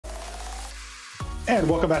And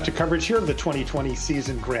welcome back to coverage here of the 2020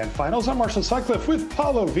 season grand finals. I'm Marshall Sutcliffe with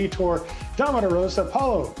Paulo Vitor Damarosa.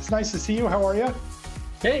 Paulo, it's nice to see you. How are you?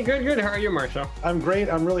 Hey, good. How are you, Marshall? I'm great.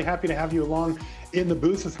 I'm really happy to have you along in the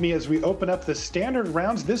booth with me as we open up the standard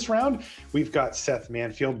rounds. This round, we've got Seth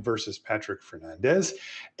Manfield versus Patrick Fernandes.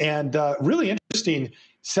 And really interesting,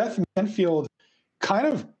 Seth Manfield kind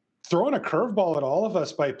of throwing a curveball at all of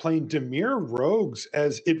us by playing Dimir Rogues,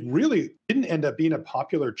 as it really didn't end up being a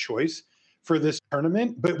popular choice for this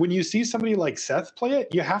tournament. But when you see somebody like Seth play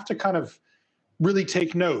it, you have to kind of really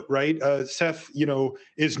take note, right? Seth,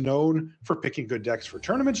 is known for picking good decks for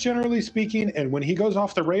tournaments, generally speaking. And when he goes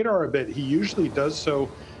off the radar a bit, he usually does so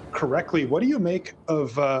correctly. What do you make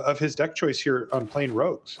of his deck choice here on playing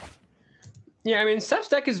Rogues? Yeah, I mean, Seth's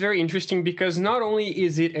deck is very interesting because not only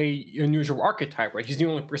is it a unusual archetype, right? He's the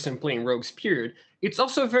only person playing Rogues, period. It's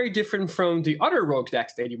also very different from the other Rogue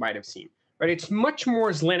decks that you might have seen, right? It's much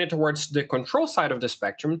more slanted towards the control side of the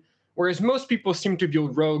spectrum, whereas most people seem to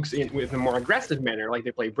build Rogues with a more aggressive manner, like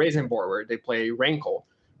they play Brazen Borrower, they play Rankle,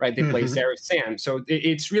 right? They play Seraph Sand. So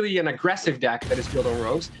it's really an aggressive deck that is built on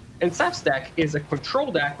Rogues. And Seth's deck is a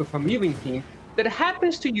control deck with a milling theme that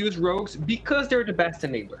happens to use Rogues because they're the best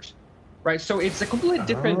enablers, right? So it's a completely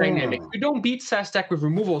different dynamic. You don't beat Seth's deck with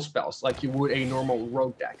removal spells like you would a normal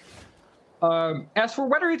Rogue deck. As for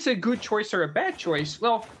whether it's a good choice or a bad choice,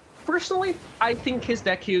 well, personally, I think his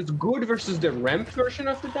deck is good versus the ramp version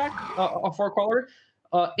of the deck, of our color,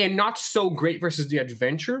 and not so great versus the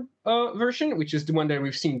adventure version, which is the one that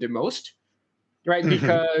we've seen the most, right?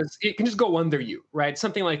 Because it can just go under you, right?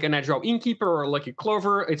 Something like an Agile Innkeeper or Lucky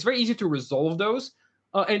Clover, it's very easy to resolve those,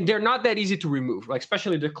 and they're not that easy to remove, like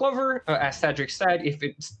especially the Clover, as Cedric said, if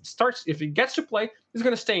it gets to play, it's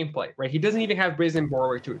going to stay in play, right? He doesn't even have Brazen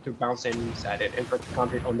Borrower to bounce enemies at it and try to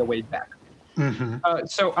counter it on the way back.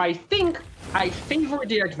 So I think I favor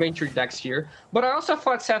the adventure decks here, but I also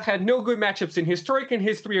thought Seth had no good matchups in Historic and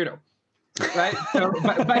his 3-0, right? So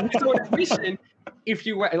by his own admission, if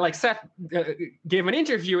you like, Seth gave an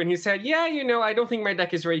interview and he said, yeah, I don't think my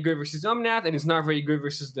deck is very good versus Omnath, and it's not very good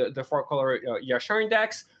versus the 4-color Yasharn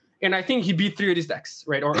decks, and I think he beat 3 of these decks,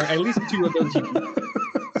 right? Or at least 2 of those he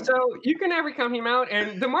beat. So you can never count him out,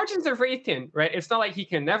 and the margins are very thin, right? It's not like he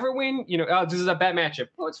can never win, this is a bad matchup.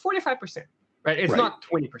 Well, it's 45%. Right, it's not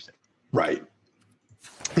 20%. Right.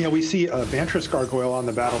 Yeah, we see Vantress Gargoyle on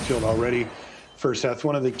the battlefield already for Seth,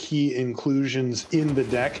 one of the key inclusions in the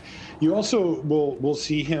deck. You also will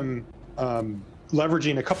see him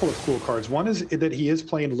leveraging a couple of cool cards. One is that he is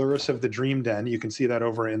playing Lurrus of the Dream Den. You can see that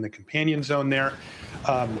over in the companion zone there,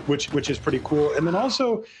 which is pretty cool. And then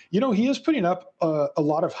also, he is putting up a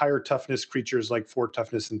lot of higher toughness creatures like 4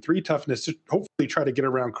 toughness and 3 toughness to hopefully try to get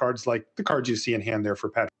around cards like the cards you see in hand there for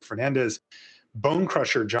Patrick Fernandes. Bone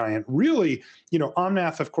Crusher Giant. Really,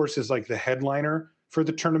 Omnath, of course, is like the headliner for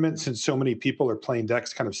the tournament since so many people are playing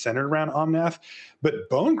decks kind of centered around Omnath. But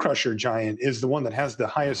Bone Crusher Giant is the one that has the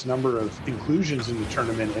highest number of inclusions in the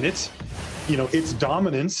tournament, and its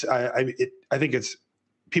dominance. I think it's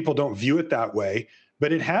people don't view it that way,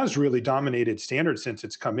 but it has really dominated Standard since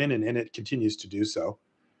it's come in, and it continues to do so.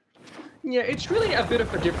 Yeah, it's really a bit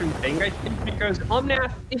of a different thing, I think, because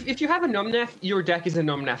Omnath, if you have an Omnath, your deck is an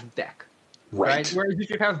Omnath deck. Right. Whereas if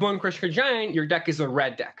you have Bone Crusher Giant, your deck is a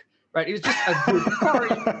red deck. Right. It's just a good card,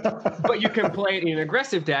 but you can play it in an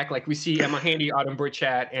aggressive deck, like we see Emma Handy, Autumn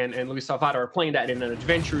Burchat, and Luis Salvador are playing that in an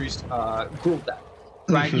adventurous gruul deck.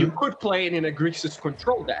 Right. You could play it in a Grixis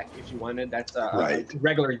control deck if you wanted. That's a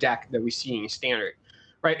regular deck that we see in Standard.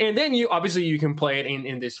 Right. And then you can play it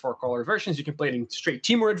in these 4-color versions. You can play it in straight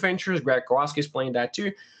Timur Adventures. Greg Kowalski is playing that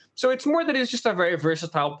too. So it's more that it's just a very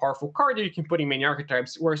versatile, powerful card that you can put in many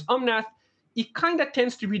archetypes, whereas Omnath, it kind of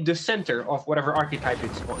tends to be the center of whatever archetype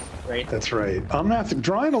it's on, right? That's right. Omnath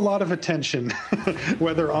drawing a lot of attention,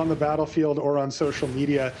 whether on the battlefield or on social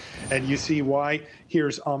media, and you see why.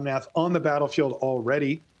 Here's Omnath on the battlefield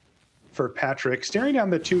already for Patrick. Staring down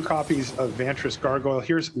the 2 copies of Vantress Gargoyle,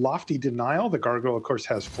 here's Lofty Denial. The Gargoyle, of course,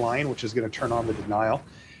 has flying, which is going to turn on the Denial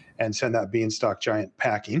and send that Beanstalk Giant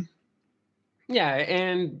packing. Yeah,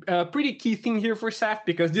 and a pretty key thing here for Seth,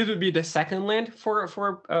 because this would be the second land for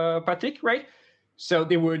Patrick, right? So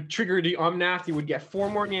they would trigger the Omnath, he would get 4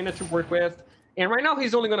 more mana to work with, and right now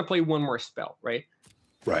he's only going to play 1 more spell, right?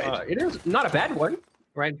 Right. It is not a bad one,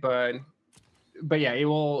 right? But yeah,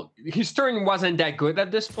 his turn wasn't that good at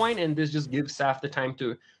this point, and this just gives Seth the time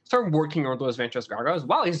to start working on those Vantress Gargoyles.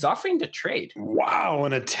 Wow, he's offering the trade. Wow,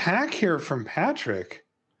 an attack here from Patrick.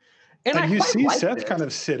 And you see Seth kind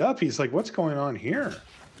of sit up. He's like, what's going on here?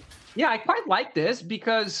 Yeah, I quite like this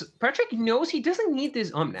because Patrick knows he doesn't need this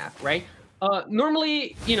Omnath, right?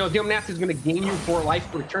 Normally, the Omnath is going to gain you 4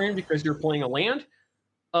 life per turn because you're playing a land.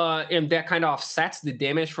 And that kind of offsets the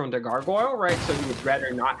damage from the gargoyle, right? So you would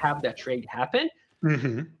rather not have that trade happen.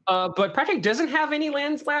 But Patrick doesn't have any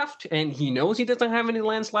lands left, and he knows he doesn't have any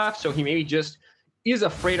lands left, so he maybe just is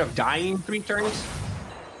afraid of dying in 3 turns.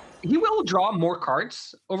 He will draw more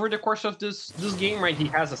cards over the course of this game, right? He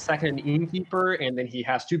has a second Innkeeper, and then he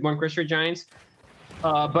has 2 Bonecrusher Giants.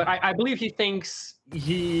 But I believe he thinks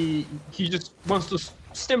he just wants to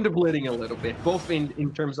stem the bleeding a little bit, both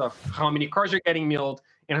in terms of how many cards are getting milled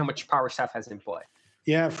and how much power Seth has in play.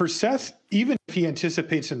 Yeah, for Seth, even if he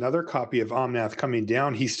anticipates another copy of Omnath coming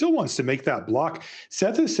down, he still wants to make that block.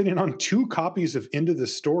 Seth is sitting on 2 copies of Into the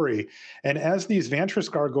Story, and as these Vantress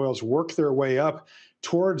Gargoyles work their way up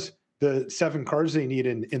towards the 7 cards they need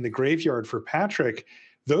in the graveyard for Patrick,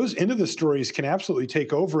 those Into the Stories can absolutely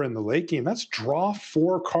take over in the late game. That's draw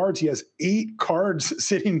 4 cards. He has 8 cards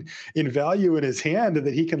sitting in value in his hand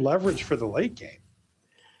that he can leverage for the late game.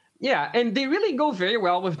 Yeah, and they really go very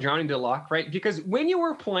well with Drowning the Lock, right? Because when you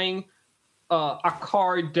were playing a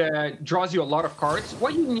card that draws you a lot of cards,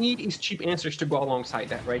 what you need is cheap answers to go alongside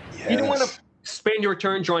that, right? Yes. You don't want to spend your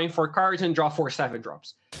turn drawing 4 cards and draw 4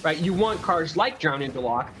 7-drops, right? You want cards like Drowning the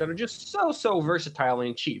Lock that are just so versatile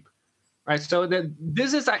and cheap, right? So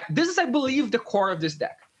this is, I believe, the core of this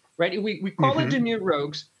deck, right? We call it the New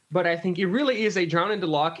Rogues, but I think it really is a Drowning the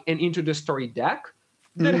Lock and Into the Story deck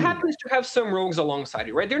that happens to have some rogues alongside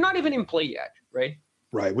it, right? They're not even in play yet, right?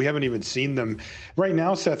 Right. We haven't even seen them. Right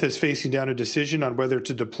now, Seth is facing down a decision on whether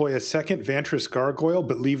to deploy a second Vantress Gargoyle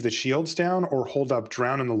but leave the shields down or hold up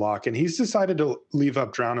Drown in the Lock. And he's decided to leave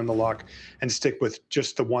up Drown in the Lock and stick with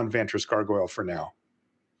just the one Vantress Gargoyle for now.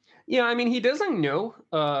 Yeah, I mean, he doesn't know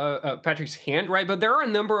Patrick's hand, right? But there are a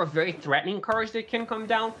number of very threatening cards that can come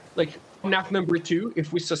down. Like Omnath number 2,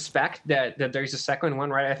 if we suspect that there's a second one,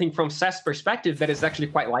 right? I think from Seth's perspective, that is actually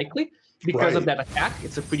quite likely because of that attack.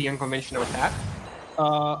 It's a pretty unconventional attack.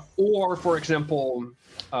 Or, for example,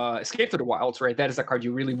 Escape to the Wilds, right? That is a card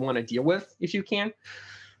you really want to deal with if you can.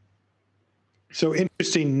 So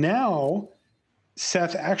interesting. Now,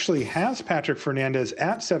 Seth actually has Patrick Fernandes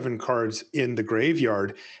at 7 cards in the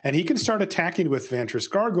graveyard, and he can start attacking with Vantress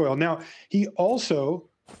Gargoyle. Now, he also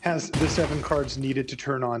has the 7 cards needed to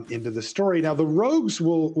turn on Into the Story. Now, the Rogues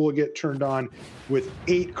will get turned on with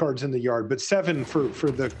 8 cards in the yard, but 7 for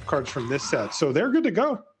the cards from this set. So they're good to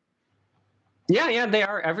go. Yeah, they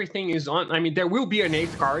are. Everything is on. I mean, there will be an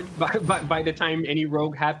 8th card by the time any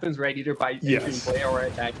Rogue happens, right? Either by play or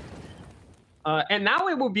attack. And now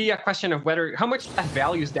it will be a question of how much that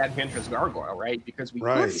values that Vantress Gargoyle, right? Because we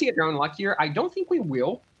could see it around luck here. I don't think we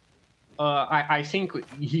will. I think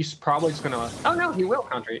he's probably just gonna. Oh no, he will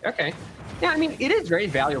counter it. Okay. Yeah, I mean, it is very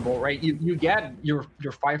valuable, right? You get your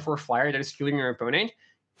 5/4 flyer that is killing your opponent,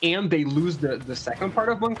 and they lose the second part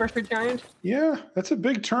of Bonecrusher Giant. Yeah, that's a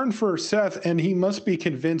big turn for Seth, and he must be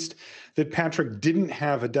convinced that Patrick didn't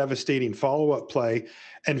have a devastating follow-up play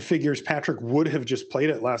and figures Patrick would have just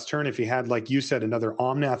played it last turn if he had, like you said, another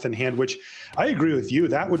Omnath in hand, which I agree with you.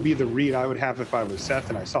 That would be the read I would have if I was Seth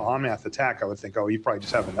and I saw Omnath attack. I would think, oh, you probably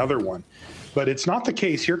just have another one. But it's not the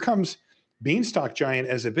case. Here comes Beanstalk Giant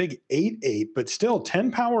as a big 8/8, but still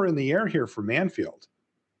 10 power in the air here for Manfield.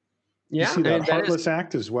 Yeah, you see that Heartless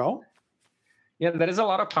Act as well? Yeah, that is a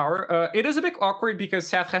lot of power. It is a bit awkward because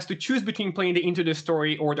Seth has to choose between playing the Into the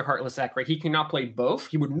Story or the Heartless Act, right? He cannot play both.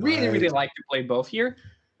 He would really like to play both here.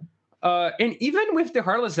 And even with the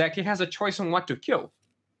Heartless Act, he has a choice on what to kill,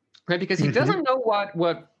 right? Because he doesn't know what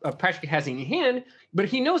Patrick has in hand, but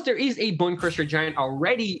he knows there is a Bonecrusher Giant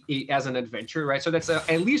already as an adventure, right? So that's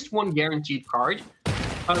at least one guaranteed card.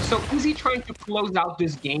 So is he trying to close out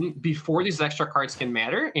this game before these extra cards can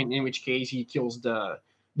matter? In which case he kills the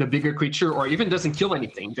bigger creature, or even doesn't kill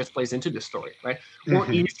anything, just plays Into the Story, right? Or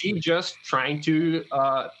is he just trying to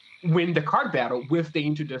win the card battle with the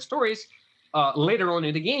Into the Stories later on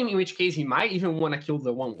in the game, in which case he might even want to kill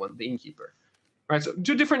the 1/1, the Innkeeper, right? So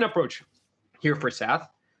 2 different approach here for Seth.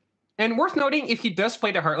 And worth noting, if he does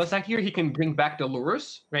play the Heartless Act here, he can bring back the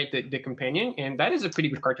Lurus, right, the companion, and that is a pretty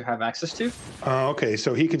good card to have access to. Okay,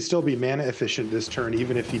 so he can still be mana efficient this turn,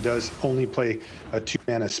 even if he does only play a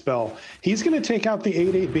 2-mana spell. He's going to take out the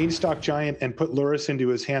 8/8 Beanstalk Giant and put Lurus into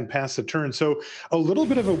his hand past the turn. So a little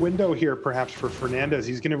bit of a window here, perhaps, for Fernandes.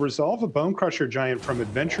 He's going to resolve a Bonecrusher Giant from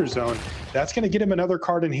Adventure Zone. That's going to get him another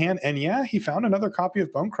card in hand, and yeah, he found another copy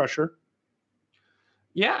of Bonecrusher.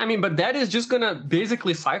 Yeah, I mean, but that is just going to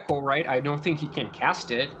basically cycle, right? I don't think he can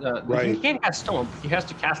cast it. He can't cast Stomp. He has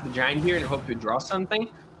to cast the Giant here and hope to draw something.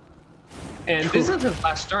 And this is his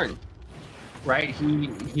last turn, right?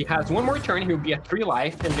 He has one more turn. He'll be at 3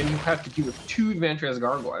 life, and then you have to deal with 2 Vantress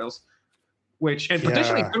Gargoyles. and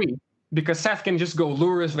potentially 3, because Seth can just go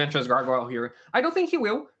Lurus, Ventress, Gargoyle here. I don't think he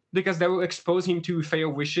will, because that will expose him to Fail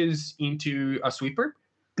Wishes into a sweeper,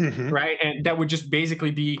 right? And that would just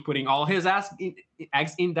basically be putting all his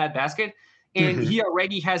eggs in that basket. And he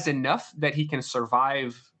already has enough that he can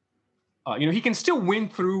survive. He can still win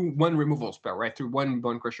through one removal spell, right? Through one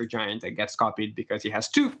Bone Crusher Giant that gets copied because he has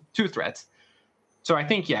two threats. So I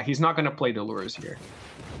think, he's not going to play the Lures here.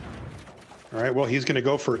 All right, well, he's going to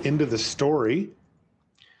go for Into the Story.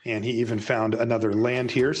 And he even found another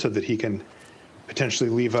land here so that he can potentially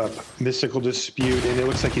leave up Mystical Dispute. And it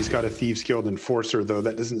looks like he's got a Thieves Guild Enforcer, though.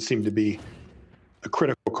 That doesn't seem to be a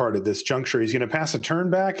critical card at this juncture. He's going to pass a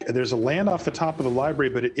turn back. There's a land off the top of the library,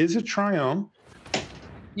 but it is a Triome.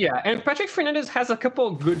 Yeah, and Patrick Fernandes has a couple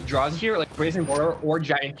of good draws here, like Brazen Borrower or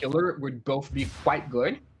Giant Killer would both be quite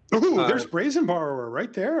good. Ooh, there's Brazen Borrower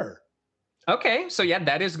right there. Okay, so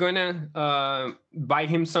that is going to buy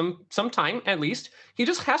him some time, at least. He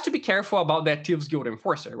just has to be careful about that Thieves Guild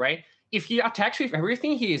Enforcer, right? If he attacks with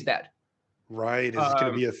everything, he is dead. Right, it's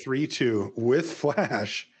going to be a 3/2 with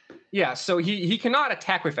Flash. Yeah, so he cannot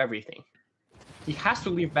attack with everything. He has to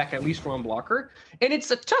leave back at least one blocker. And it's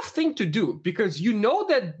a tough thing to do, because you know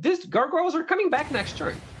that these Gargoyles are coming back next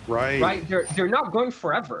turn. Right? They're not going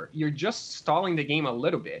forever. You're just stalling the game a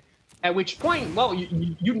little bit. At which point, well,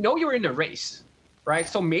 you know you're in a race, right?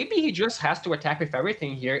 So maybe he just has to attack with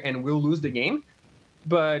everything here and will lose the game.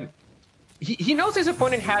 But he knows his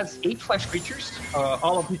opponent has 8 flesh creatures,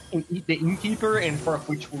 all of which can eat the Innkeeper, and 4 of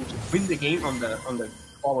which will win the game on the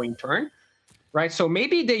following turn, right? So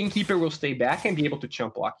maybe the Innkeeper will stay back and be able to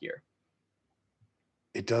chump block here.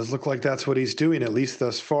 It does look like that's what he's doing, at least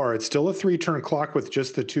thus far. It's still a 3-turn clock with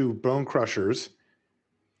just the 2 Bone Crushers.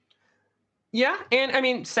 Yeah, and I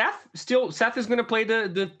mean, Seth is going to play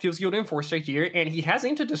the Thieves Guild Enforcer here, and he has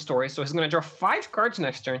Into the Story, so he's going to draw 5 cards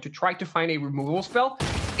next turn to try to find a removal spell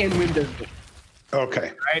and win the game.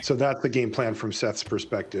 Okay, right? So that's the game plan from Seth's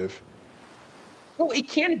perspective. Well, it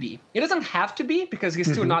can be. It doesn't have to be, because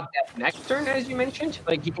he's still not dead next turn, as you mentioned.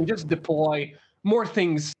 Like, he can just deploy more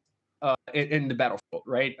things in the battlefield,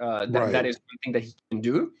 right? That is one thing that he can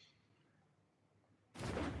do.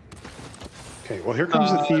 Okay, well, here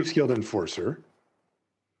comes the Thieves Guild Enforcer.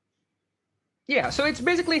 Yeah, so it's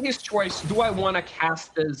basically his choice. Do I want to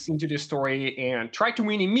cast this Into the Story and try to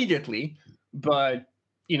win immediately, but,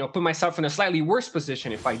 put myself in a slightly worse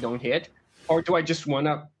position if I don't hit? Or do I just want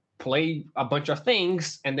to play a bunch of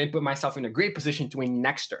things and then put myself in a great position to win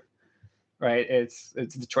next turn, right? It's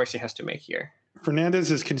the choice he has to make here.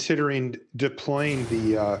 Fernandes is considering deploying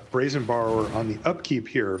the Brazen Borrower on the upkeep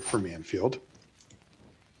here for Manfield.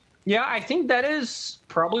 Yeah, I think that is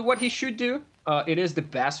probably what he should do. It is the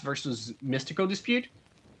best versus Mystical Dispute,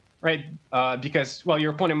 right? Because, well,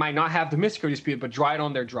 your opponent might not have the Mystical Dispute, but draw it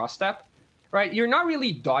on their draw step, right? You're not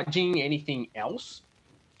really dodging anything else.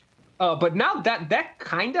 But now that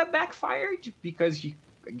kind of backfired, because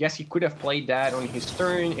I guess he could have played that on his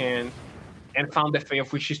turn and found the Fae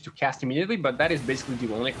of Wishes to cast immediately, but that is basically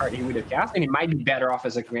the only card he would have cast, and he might be better off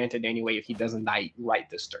as a granted anyway if he doesn't die right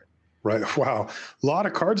this turn. Right. Wow. A lot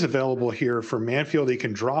of cards available here for Manfield. He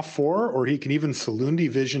can draw 4, or he can even Saloon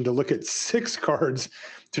Vision to look at 6 cards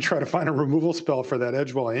to try to find a removal spell for that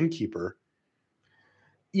Edgewall Innkeeper.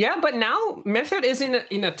 Yeah, but now Manfield is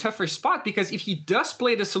in a tougher spot, because if he does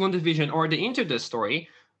play the Saloon Division or the Into the Story,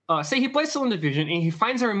 say he plays Saloon Division and he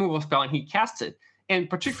finds a removal spell and he casts it, and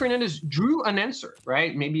Patrick Fernandes drew an answer,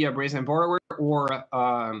 right? Maybe a Brazen Borrower or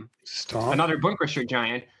another Bone Crusher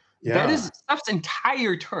Giant. Yeah. That is Steph's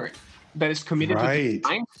entire turn that is committed to the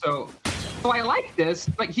time. So I like this.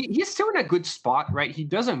 Like, he's still in a good spot, right? He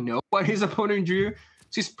doesn't know what his opponent drew, so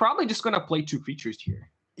he's probably just going to play 2 creatures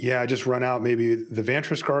here. Yeah, just run out maybe the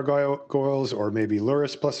Vantress Gargoyles or maybe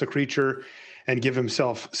Lurus plus a creature and give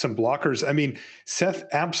himself some blockers. I mean, Seth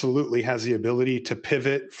absolutely has the ability to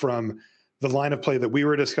pivot from the line of play that we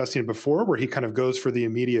were discussing before, where he kind of goes for the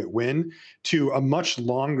immediate win, to a much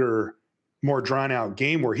longer, more drawn out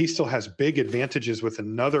game where he still has big advantages with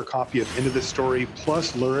another copy of Into the Story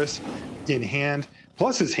plus Lurus in hand.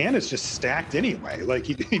 Plus his hand is just stacked anyway. Like,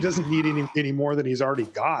 he doesn't need any more than he's already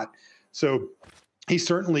got. So he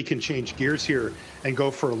certainly can change gears here and go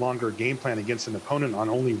for a longer game plan against an opponent on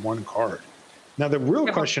only 1 card. Now, the real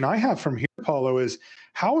question I have from here, Paulo, is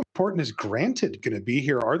how important is Granted going to be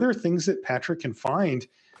here? Are there things that Patrick can find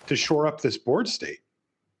to shore up this board state?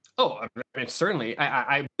 Oh, I mean, certainly.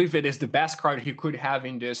 I believe it is the best card he could have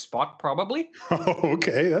in this spot, probably. Oh,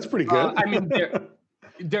 okay. That's pretty good. I mean,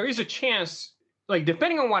 there is a chance, like,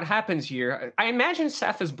 depending on what happens here, I imagine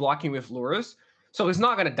Seth is blocking with Lurus. So he's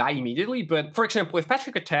not going to die immediately. But for example, if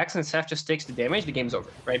Patrick attacks and Seth just takes the damage, the game's over,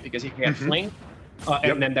 right? Because he can get flamed,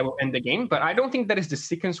 and then that will end the game. But I don't think that is the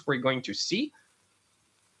sequence we're going to see.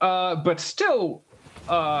 But still,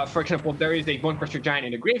 for example, there is a Bone Crusher Giant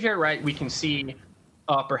in the graveyard, right? We can see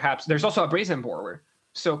perhaps there's also a Brazen Borrower.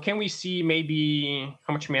 So can we see maybe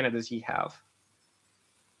how much mana does he have?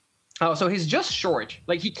 Oh, so he's just short.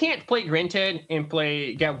 Like he can't play Granted and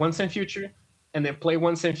get 1 Cent Future, and then play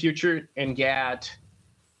 1 Cent Future and get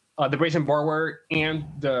the Brazen Borrower and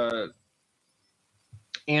the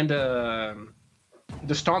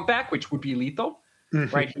Stomp Back, which would be lethal,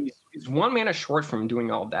 right? He's 1 mana short from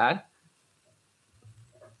doing all that.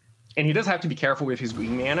 And he does have to be careful with his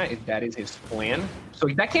green mana if that is his plan. So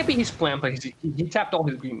that can't be his plan, but he tapped all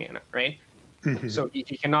his green mana, right? So he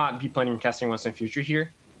cannot be planning on casting 1 Cent Future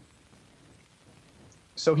here.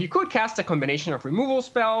 So he could cast a combination of removal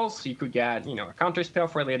spells. He could get, a counter spell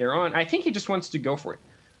for later on. I think he just wants to go for it.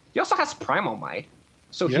 He also has Primal Might.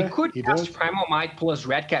 So he could cast Primal Might plus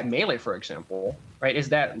Red Cat Melee, for example, right? Is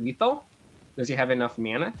that lethal? Does he have enough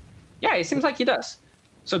mana? Yeah, it seems like he does.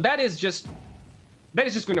 So that is just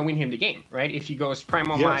going to win him the game, right? If he goes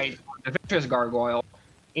Primal Might on the Ventress Gargoyle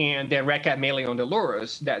and then Red Cat Melee on the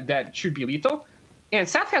Lurus, that should be lethal. And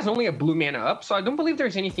Seth has only a blue mana up, so I don't believe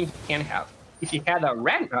there's anything he can have. If he had a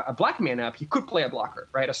black mana up, he could play a blocker,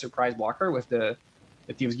 right? A surprise blocker with the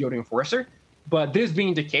Thieves Guild Enforcer. But this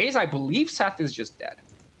being the case, I believe Seth is just dead.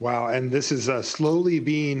 Wow, and this is slowly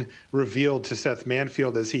being revealed to Seth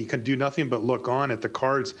Manfield as he can do nothing but look on at the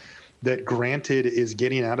cards that Granted is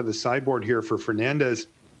getting out of the sideboard here for Fernandes.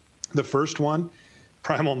 The first one,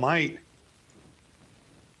 Primal Might.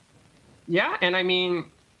 Yeah, and I mean,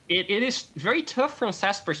 it is very tough from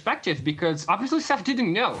Seth's perspective because obviously Seth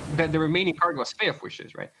didn't know that the remaining card was Fae of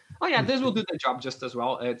Wishes, right? Oh yeah, this will do the job just as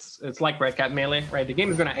well. It's like Red Cat Melee, right? The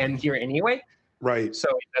game is going to end here anyway. Right. So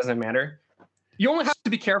it doesn't matter. You only have to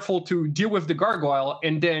be careful to deal with the Gargoyle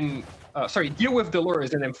and then, deal with the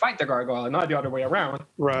Lures and then fight the Gargoyle, not the other way around.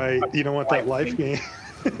 Right. You don't want that life gain.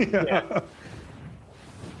 Yeah.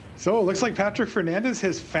 So it looks like Patrick Fernandes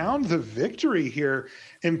has found the victory here.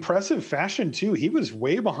 Impressive fashion, too. He was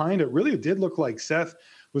way behind. It really did look like Seth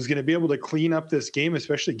was going to be able to clean up this game,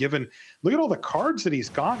 especially given, look at all the cards that he's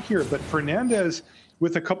got here. But Fernandes,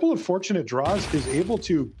 with a couple of fortunate draws, is able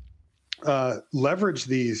to leverage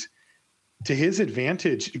these to his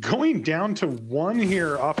advantage, going down to 1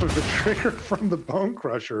 here off of the trigger from the Bone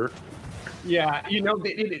Crusher. Yeah,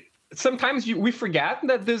 sometimes we forget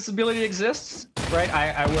that this ability exists, right?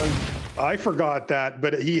 I forgot that,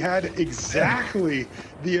 but he had exactly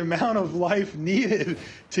the amount of life needed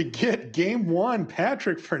to get game 1.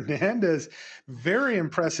 Patrick Fernandes, very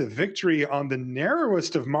impressive victory on the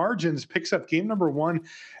narrowest of margins, picks up game number 1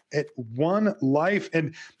 at 1 life.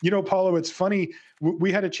 And, Paulo, it's funny,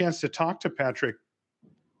 we had a chance to talk to Patrick,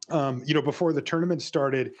 before the tournament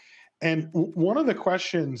started. And one of the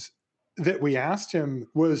questions that we asked him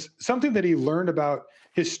was something that he learned about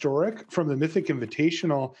Historic from the Mythic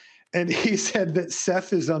Invitational. And he said that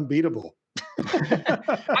Seth is unbeatable.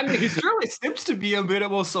 I mean, he certainly seems to be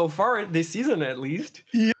unbeatable so far this season, at least.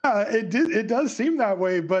 Yeah, it does seem that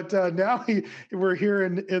way. But now we're here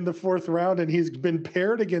in the 4th round, and he's been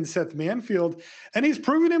paired against Seth Manfield, and he's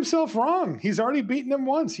proven himself wrong. He's already beaten him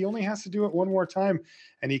once. He only has to do it 1 more time,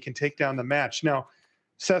 and he can take down the match. Now,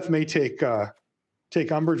 Seth may take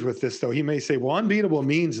umbrage with this, though. He may say, well, unbeatable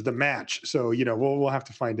means the match. So, we'll have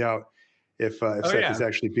to find out if Seth is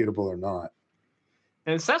actually beatable or not.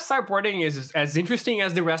 And Seth's sideboarding is as interesting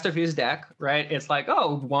as the rest of his deck, right? It's like, we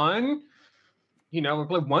play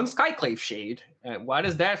 1 Skyclave Shade. And what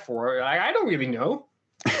is that for? I don't really know.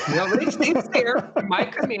 It's there. It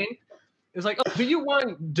might come in. It's like, do you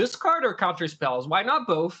want discard or counter spells? Why not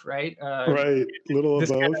both, right? Right, little of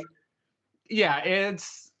both.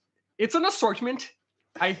 It's an assortment,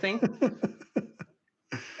 I think.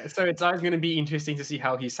 So it's always going to be interesting to see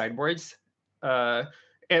how he sideboards.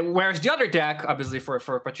 And whereas the other deck, obviously for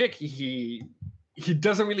Patrick, he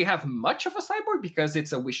doesn't really have much of a sideboard because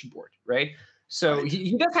it's a wish board, right? So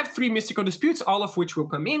he does have 3 Mystical Disputes, all of which will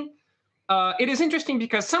come in. It is interesting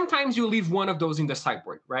because sometimes you leave one of those in the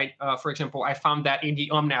sideboard, right? For example, I found that in the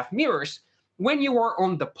Omnath Mirrors, when you are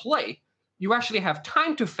on the play, you actually have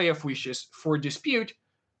time to Fae of Wishes for Dispute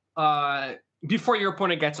before your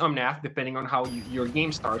opponent gets Omnath, depending on how your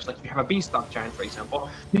game starts. Like if you have a Beanstalk Giant, for example,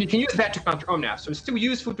 then you can use that to counter Omnath. So it's still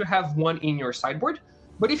useful to have 1 in your sideboard.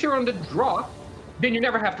 But if you're on the draw, then you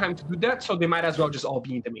never have time to do that. So they might as well just all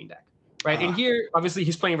be in the main deck, right? And here, obviously,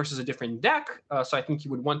 he's playing versus a different deck. So I think he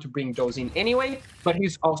would want to bring those in anyway. But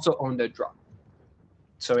he's also on the draw.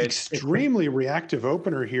 So extremely reactive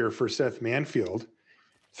opener here for Seth Manfield.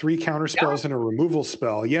 3 counter spells and a removal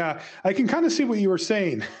spell. Yeah, I can kind of see what you were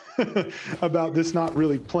saying about this not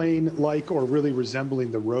really playing like or really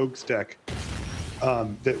resembling the Rogues deck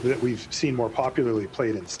that we've seen more popularly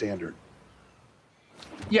played in Standard.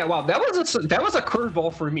 Yeah, wow, that was a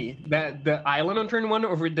curveball for me. That the island on turn 1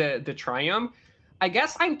 over the Triumph. I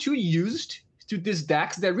guess I'm too used to these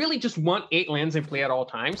decks that really just want 8 lands in play at all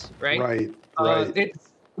times, right? Right.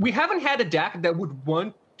 We haven't had a deck that would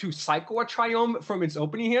want to cycle a Triumph from its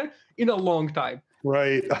opening hand in a long time.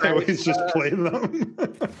 Right. I always just play them.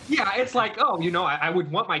 Yeah, it's like, oh, I would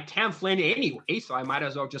want my 10th land anyway, so I might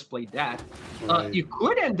as well just play that. Right. You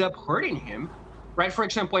could end up hurting him, right? For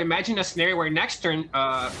example, imagine a scenario where next turn,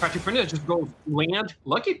 Patrick Fernandes just goes land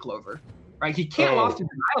Lucky Clover, right? He can't Lofty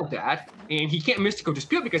Denial that, and he can't Mystical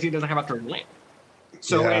Dispute because he doesn't have a turn land.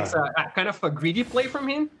 So it's a kind of a greedy play from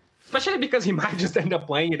him, especially because he might just end up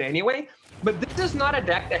playing it anyway. But this is not a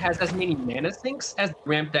deck that has as many mana sinks as the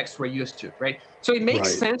ramp decks we're used to, right? So it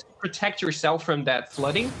makes sense to protect yourself from that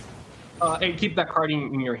flooding and keep that card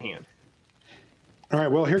in your hand. All right,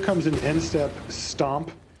 well, here comes an end step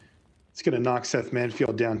stomp. It's going to knock Seth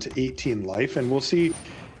Manfield down to 18 life, and we'll see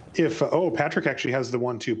if, Patrick actually has the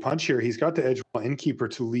 1-2 punch here. He's got the Edgewall Innkeeper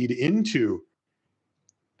to lead into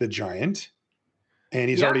the Giant, and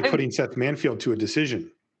he's already putting Seth Manfield to a decision.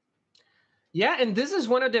 Yeah, and this is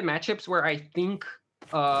one of the matchups where I think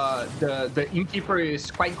the Innkeeper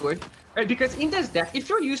is quite good, right? Because in this deck, if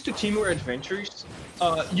you're used to Timur Adventures,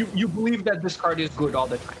 you believe that this card is good all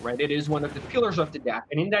the time, right? It is one of the pillars of the deck,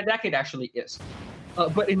 and in that deck, it actually is.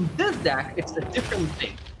 But in this deck, it's a different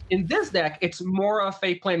thing. In this deck, it's more of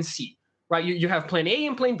a plan C, right? You have plan A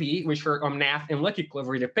and plan B, which are Omnath and Lucky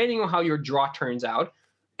Clover, depending on how your draw turns out.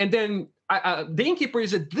 And then the Innkeeper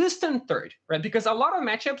is a distant third, right? Because a lot of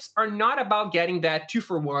matchups are not about getting that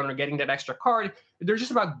 2-for-1 or getting that extra card. They're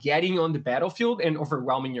just about getting on the battlefield and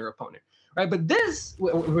overwhelming your opponent, right? But this,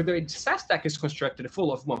 where the Seth deck is constructed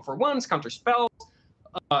full of 1-for-1s, counter spells,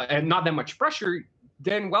 and not that much pressure,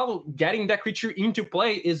 then, well, getting that creature into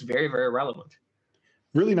play is very, very relevant.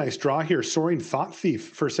 Really nice draw here. Soaring Thought Thief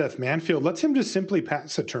for Seth Manfield. Lets him just simply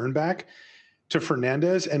pass a turn back to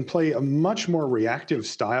Fernandes and play a much more reactive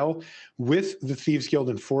style with the Thieves Guild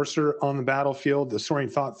Enforcer on the battlefield. The Soaring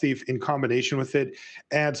Thought Thief in combination with it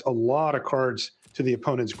adds a lot of cards to the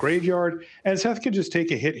opponent's graveyard. And Seth could just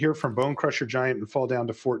take a hit here from Bone Crusher Giant and fall down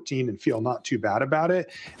to 14 and feel not too bad about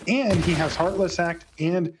it. And he has Heartless Act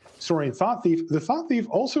and Soaring Thought Thief. The Thought Thief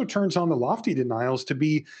also turns on the Lofty Denials to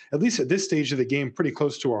be, at least at this stage of the game, pretty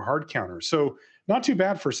close to a hard counter. So not too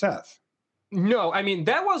bad for Seth. No, I mean,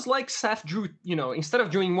 that was like Seth drew, instead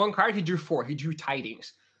of drawing 1 card, he drew 4. He drew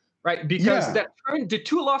Tidings, right? Because that turned the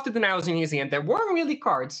 2 Lofty Denials in his hand that weren't really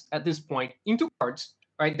cards at this point into cards,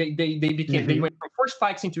 right? They became, they went from Force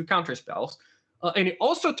Spikes into counter spells. And it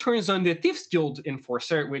also turns on the Thieves Guild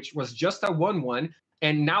Enforcer, which was just a 1-1.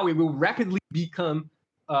 And now it will rapidly become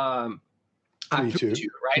a 3-2,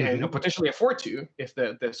 right? And potentially a 4-2 if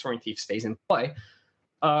the Soaring Thief stays in play.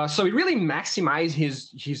 So he really maximized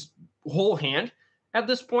his whole hand at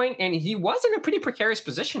this point, and he was in a pretty precarious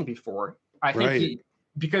position before. I think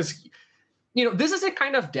because this is a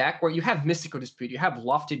kind of deck where you have Mystical Dispute, you have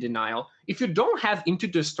Lofty Denial. If you don't have Into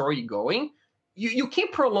the Story going, you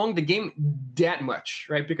can't prolong the game that much,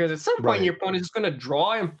 right? Because at some point your opponent is going to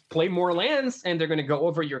draw and play more lands, and they're going to go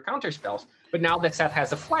over your counter spells. But now that Seth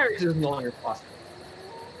has a flyer, this is no longer possible.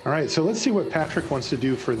 All right, so let's see what Patrick wants to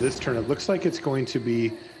do for this turn. It looks like it's going to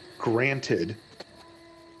be Granted,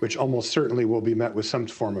 which almost certainly will be met with some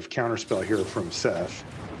form of counterspell here from Seth.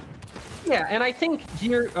 Yeah, and I think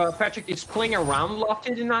here Patrick is playing around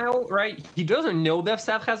Lofty Denial, right? He doesn't know that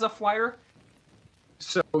Seth has a flyer,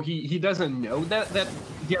 so he doesn't know that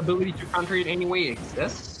the ability to counter it anyway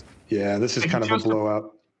exists. Yeah, this is kind of a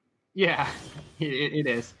blowout. Yeah, it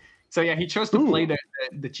is. So yeah, he chose to play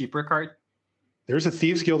the cheaper card. There's a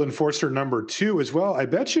Thieves Guild Enforcer number 2 as well. I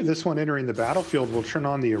bet you this one entering the battlefield will turn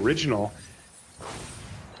on the original.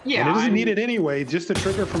 Yeah, and it doesn't need it anyway. Just the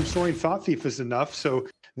trigger from Soaring Thought Thief is enough. So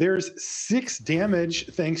there's 6 damage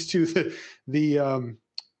thanks to the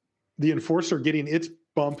Enforcer getting its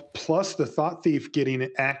bump, plus the Thought Thief getting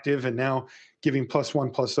active and now giving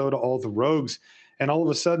 +1/+0 to all the rogues. And all of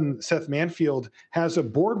a sudden, Seth Manfield has a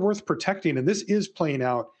board worth protecting, and this is playing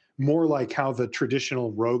out more like how the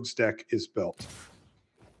traditional rogues deck is built.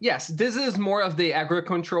 Yes, this is more of the aggro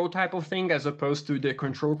control type of thing as opposed to the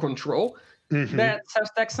control that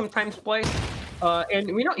Seth deck sometimes plays.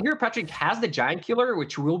 And we know here Patrick has the Giant Killer,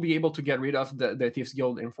 which will be able to get rid of the Thieves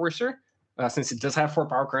Guild Enforcer. since it does have 4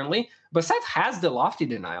 power currently. But Seth has the Lofty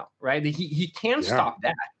Denial, right? He can stop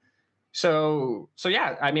that. So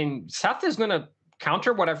yeah, I mean, Seth is going to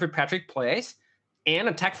counter whatever Patrick plays and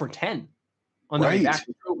attack for 10 on the way back.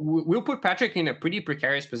 We'll put Patrick in a pretty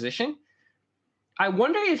precarious position. I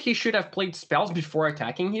wonder if he should have played spells before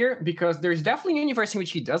attacking here, because there's definitely a universe in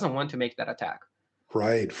which he doesn't want to make that attack.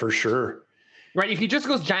 Right, for sure. Right, if he just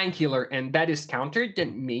goes Giant Killer and that is countered,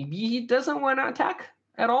 then maybe he doesn't want to attack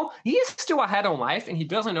at all. He is still ahead on life, and he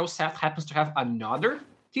doesn't know Seth happens to have another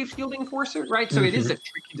Thief's Guild Enforcer, right? So it is a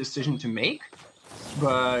tricky decision to make,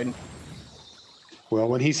 but... Well,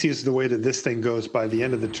 when he sees the way that this thing goes by the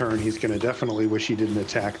end of the turn, he's going to definitely wish he didn't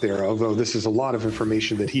attack there, although this is a lot of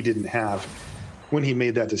information that he didn't have when he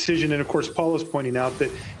made that decision. And of course, Paul is pointing out that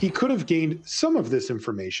he could have gained some of this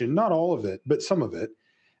information, not all of it, but some of it.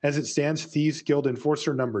 As it stands, Thieves Guild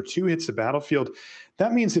Enforcer number 2 hits the battlefield.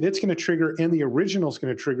 That means that it's going to trigger, and the original is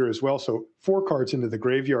going to trigger as well. So 4 cards into the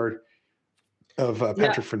graveyard of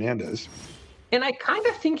Patrick Fernandes. And I kind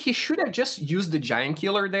of think he should have just used the Giant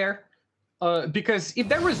Killer there. Because if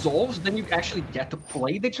that resolves, then you actually get to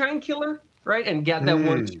play the Giant Killer, right? And get that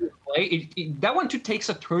one to play. That one takes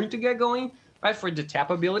a turn to get going, right, for the tap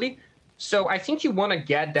ability. So I think you want to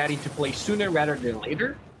get that into play sooner rather than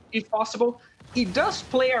later, if possible. It does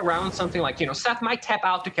play around something like, Seth might tap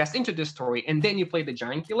out to cast Into the Story, and then you play the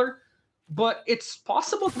Giant Killer. But it's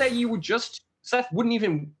possible that Seth wouldn't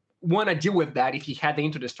even want to deal with that if he had the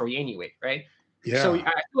Into the Story anyway, right? Yeah. So I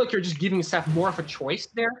feel like you're just giving Seth more of a choice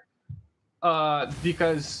there.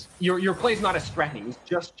 Because your play is not as threatening. It's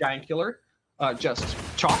just Giant Killer, just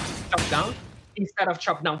chop down, instead of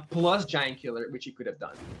chop down plus Giant Killer, which he could have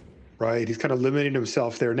done. Right, he's kind of limiting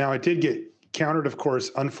himself there. Now, it did get countered, of course.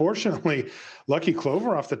 Unfortunately, Lucky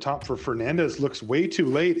Clover off the top for Fernandes looks way too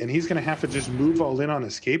late, and he's going to have to just move all in on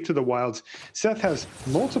Escape to the Wilds. Seth has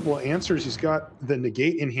multiple answers. He's got the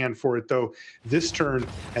negate in hand for it, though, this turn,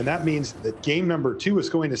 and that means that game number 2 is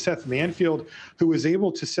going to Seth Manfield, who was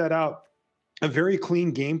able to set out a very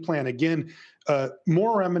clean game plan. Again,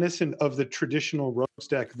 more reminiscent of the traditional Rogues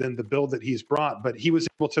deck than the build that he's brought, but he was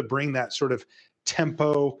able to bring that sort of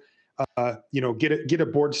tempo, get a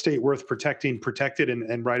board state worth protected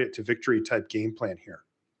and ride it to victory type game plan here.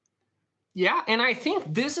 Yeah, and I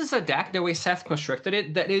think this is a deck, the way Seth constructed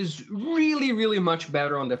it, that is really, really much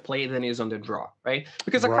better on the play than is on the draw, right?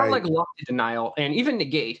 Because a card like Lofty Denial and even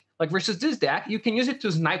Negate, like versus this deck, you can use it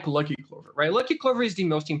to snipe Lucky Clover, right? Lucky Clover is the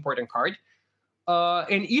most important card.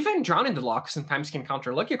 And even Drown in the Lock sometimes can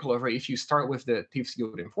counter Lucky Clover if you start with the Thieves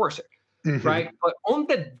Guild Enforcer, right? But on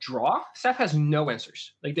the draw, Seth has no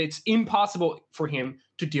answers. Like, it's impossible for him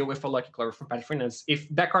to deal with a Lucky Clover from Patrick Fernandes. If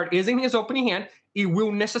that card is in his opening hand, it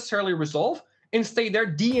will necessarily resolve and stay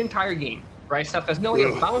there the entire game, right? Seth has no way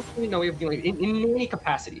of balancing, no way of dealing in any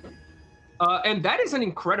capacity. And that is an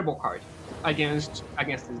incredible card against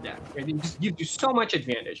this deck. Right? It just gives you so much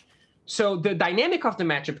advantage. So the dynamic of the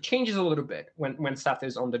matchup changes a little bit when Seth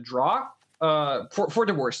is on the draw, for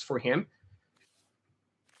the worst for him.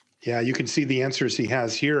 Yeah, you can see the answers he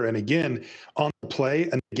has here. And again, on the play,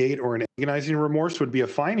 a negate or an agonizing remorse would be a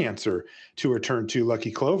fine answer to a turn 2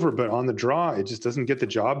 Lucky Clover, but on the draw, it just doesn't get the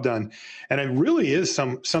job done. And it really is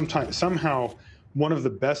somehow one of the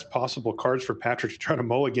best possible cards for Patrick to try to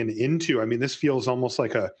mulligan into. I mean, this feels almost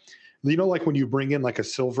like like when you bring in like a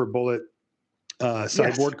Silver Bullet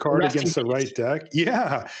sideboard card against the right deck.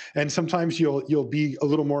 Yeah. And sometimes you'll be a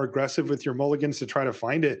little more aggressive with your mulligans to try to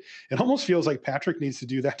find it. It almost feels like Patrick needs to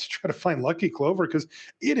do that to try to find Lucky Clover, because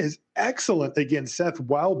it is excellent against Seth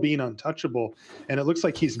while being untouchable. And it looks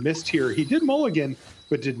like he's missed here. He did mulligan,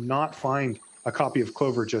 but did not find a copy of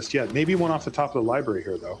Clover just yet. Maybe one off the top of the library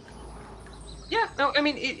here, though. Yeah, no, I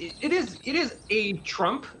mean, it is a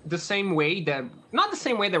trump the same way that, not the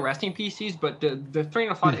same way the resting PCs, but the train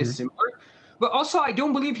of thought is similar. But also, I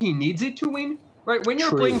don't believe he needs it to win, right? When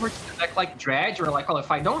you're playing versus a deck like Dredge, or like,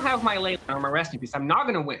 if I don't have my lane or my resting piece, I'm not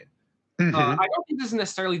going to win. I don't think this is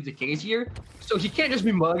necessarily the case here. So he can't just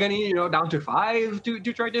be mulliganing, down to 5 to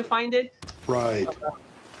try to find it. Right.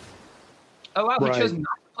 He chose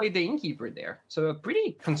not to play the Innkeeper there. So a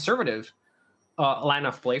pretty conservative line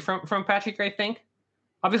of play from Patrick, I think.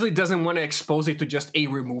 Obviously doesn't want to expose it to just a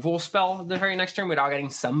removal spell the very next turn without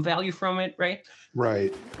getting some value from it, right?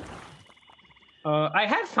 Right. I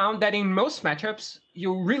have found that in most matchups,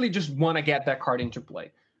 you really just want to get that card into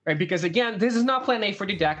play, right? Because again, this is not plan A for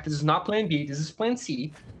the deck. This is not plan B. This is plan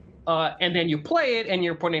C. And then you play it, and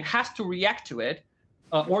your opponent has to react to it,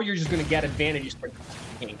 or you're just going to get advantages for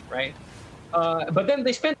the game, right? But then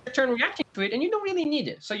they spend their turn reacting to it, and you don't really need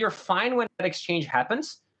it. So you're fine when that exchange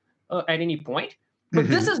happens at any point. But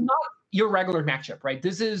this is not your regular matchup, right?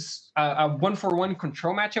 This is a 1-for-1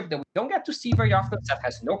 control matchup that we don't get to see very often. Seth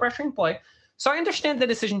has no pressure in play. So I understand the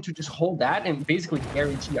decision to just hold that and basically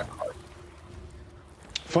guarantee a card.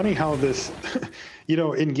 Funny how this,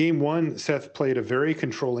 in game one, Seth played a very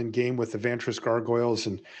controlling game with the Vantress Gargoyles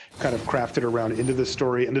and kind of crafted around into the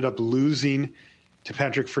story, ended up losing to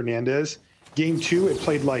Patrick Fernandes. Game two, it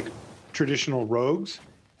played like traditional rogues.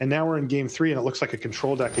 And now we're in game three, and it looks like a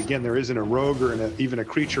control deck again. There isn't a rogue or even a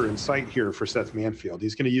creature in sight here for Seth Manfield.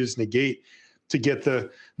 He's going to use negate to get the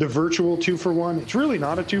virtual 2-for-1. It's really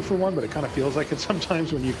not a 2-for-1, but it kind of feels like it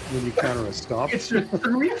sometimes when you counter a stomp. It's a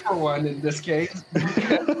 3-for-1 in this case.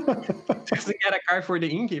 Just to get a card for the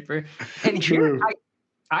Innkeeper. And True. here,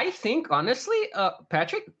 I think, honestly,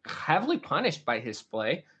 Patrick heavily punished by his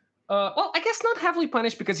play. Well, I guess not heavily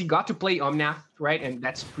punished because he got to play Omnath, right? And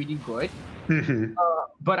that's pretty good. Mm-hmm.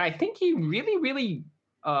 But I think he really, really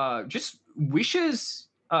just wishes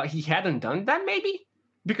he hadn't done that, maybe.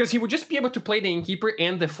 Because he would just be able to play the Innkeeper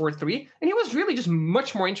and the 4-3, and he was really just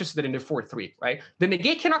much more interested in the 4-3, right? The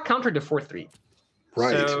negate cannot counter the 4-3.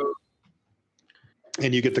 Right. So,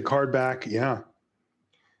 and you get the card back, yeah.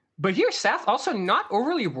 But here, Seth also not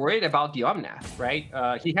overly worried about the Omnath, right?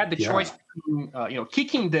 He had the choice between,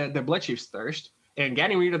 kicking the Bloodchief's Thirst and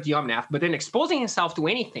getting rid of the Omnath, but then exposing himself to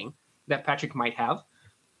anything that Patrick might have,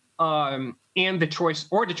 and the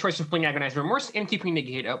choice of playing Agonized Remorse and keeping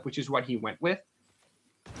negate up, which is what he went with.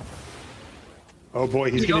 Oh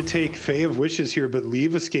boy, he's going to take Fae of Wishes here, but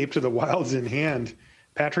leave Escape to the Wilds in hand.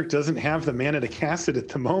 Patrick doesn't have the mana to cast it at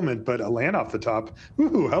the moment, but a land off the top.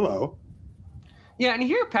 Ooh, hello. Yeah, and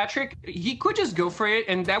here Patrick, he could just go for it,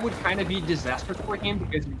 and that would kind of be disastrous for him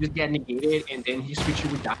because you just get negated, and then his creature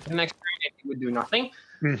would die the next turn, and he would do nothing.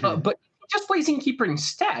 Mm-hmm. But if he just plays Innkeeper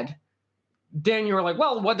instead, then you're like,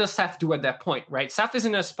 well, what does Seth do at that point, right? Seth is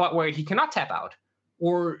in a spot where he cannot tap out,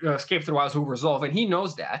 or Escape to the Wilds will resolve, and he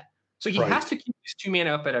knows that. So he has to keep his 2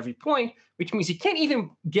 mana up at every point, which means he can't even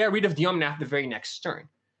get rid of the Omnath the very next turn,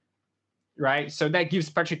 right? So that gives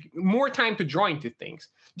Patrick more time to draw into things.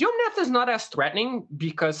 The Omnath is not as threatening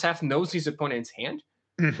because Seth knows his opponent's hand,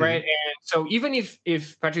 right? And so even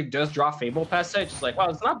if Patrick does draw Fable Passage, it's like, well,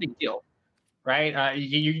 it's not a big deal, right?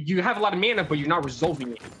 You have a lot of mana, but you're not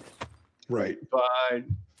resolving it. Right. But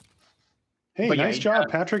nice job.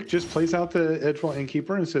 Patrick just plays out the Edgewall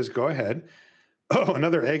Innkeeper and says, go ahead. Oh,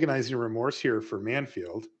 another Agonizing Remorse here for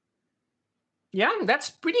Manfield. Yeah, that's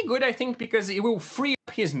pretty good, I think, because it will free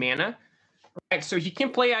up his mana. Right, so he can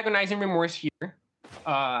play Agonizing Remorse here.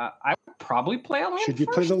 I would probably play a land Should you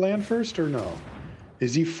first. play the land first or no?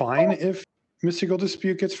 Is he fine if Mystical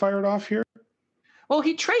Dispute gets fired off here? Well,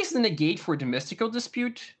 he trades the negate for the Mystical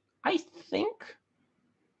Dispute, I think,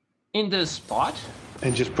 in the spot.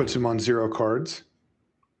 And just puts him on 0 cards?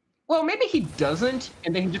 Well, maybe he doesn't,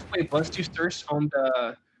 and then he just plays Bloodchief's Thirst on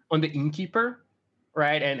the Innkeeper,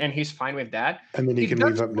 right? And he's fine with that. And then he can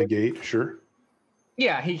leave up negate, sure.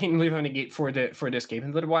 Yeah, he can leave up negate for the Escape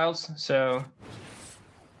into the Wilds. So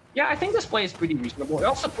yeah, I think this play is pretty reasonable. It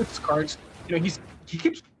also puts cards, he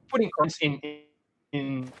keeps putting cards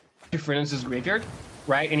in Fernandes' graveyard,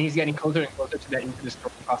 right? And he's getting closer and closer to that into the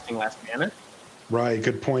story costing less mana. Right,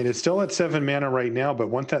 good point. It's still at 7 mana right now, but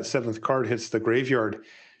once that 7th card hits the graveyard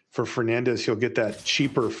for Fernandes, he'll get that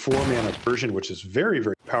cheaper 4-mana version, which is very,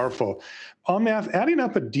 very powerful. Omnath adding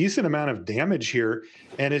up a decent amount of damage here.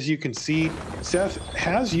 And as you can see, Seth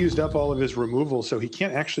has used up all of his removal, so he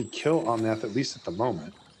can't actually kill Omnath, at least at the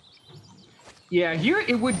moment. Yeah, here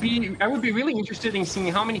I would be really interested in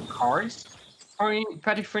seeing how many cards are in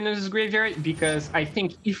Patrick Fernandes' graveyard, because I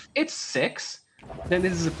think if it's 6, then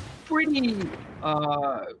this is a pretty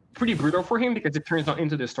brutal for him because it turns on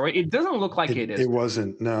into the story. It doesn't look like it is. It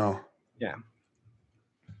wasn't, no. Yeah.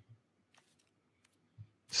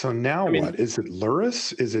 So now what? Is it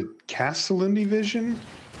Luris? Is it cast Salundi Vision?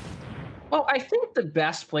 Well, I think the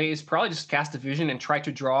best play is probably just cast a Vision and try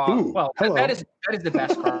to draw. Ooh, that is the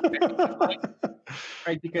best card,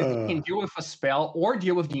 right? Because you can deal with a spell or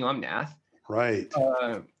deal with the Omnath. Right.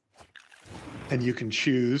 And you can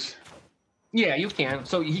choose. Yeah, you can.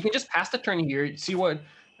 So he can just pass the turn here, see what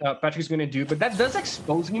Patrick's going to do. But that does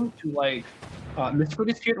expose him to Mystical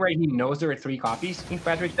Dispute, right? He knows there are 3 copies in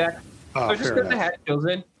Patrick's deck. So just goes ahead, kills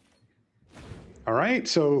it. All right,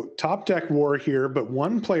 so top deck war here, but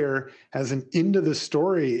one player has an Into the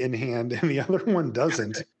Story in hand and the other one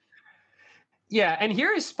doesn't. Yeah, and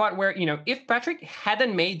here is a spot where, if Patrick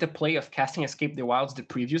hadn't made the play of casting Escape the Wilds the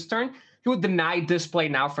previous turn, he would deny this play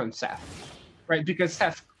now from Seth, right? Because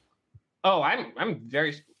Seth... Oh, I'm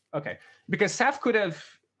very... Okay. Because Seth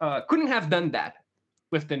couldn't have done that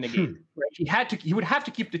with the negate. Right? He would have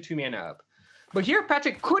to keep the 2 mana up. But here,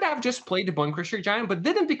 Patrick could have just played the Bone Crusher Giant, but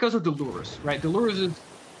didn't because of the lures, right? The lures is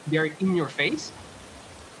very in your face.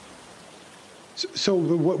 So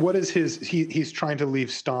what is his? He's trying to leave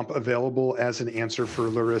Stomp available as an answer for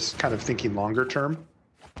Luris, kind of thinking longer term.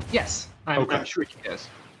 Yes, I'm sure he does.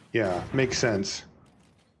 Yeah, makes sense.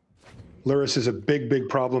 Luris is a big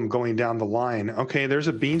problem going down the line. Okay, there's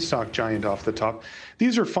a Beanstalk Giant off the top.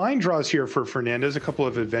 These are fine draws here for Fernandes, a couple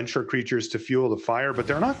of adventure creatures to fuel the fire, but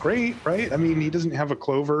they're not great, right? I mean, he doesn't have a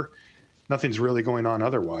Clover. Nothing's really going on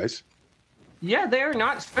otherwise. Yeah, they're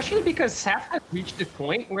not, especially because Seth has reached the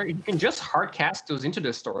point where you can just hard cast those into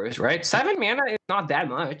the stories, right? 7 mana is not that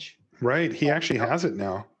much. Right, he actually has it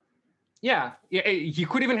now. Yeah, he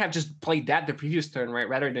could even have just played that the previous turn, right?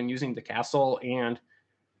 Rather than using the castle and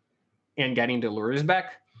getting the lures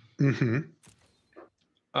back. Mm-hmm.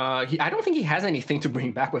 I don't think he has anything to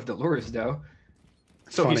bring back with the lures, though.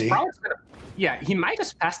 So Funny. he's probably he might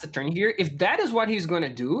just pass the turn here. If that is what he's going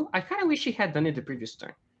to do, I kind of wish he had done it the previous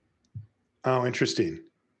turn. Oh, interesting.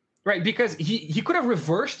 Right, because he could have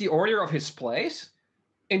reversed the order of his plays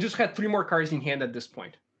and just had 3 more cards in hand at this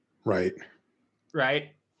point. Right.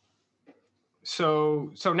 Right.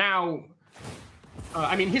 So now,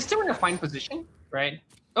 I mean, he's still in a fine position, right?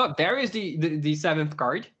 Oh, there is the 7th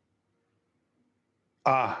card.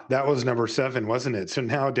 Ah, that was number 7, wasn't it? So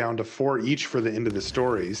now down to 4 each for the end of the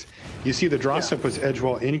stories. You see the draw step was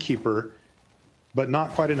Edgewall Innkeeper, but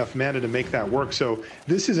not quite enough mana to make that work. So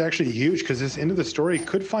this is actually huge because this end of the story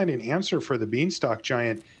could find an answer for the Beanstalk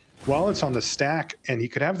Giant while it's on the stack, and he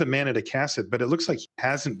could have the mana to cast it, but it looks like he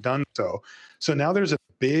hasn't done so. So now there's a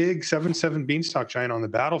big 7/7 Beanstalk Giant on the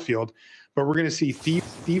battlefield, but we're going to see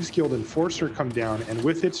Thieves Guild Enforcer come down, and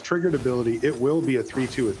with its triggered ability, it will be a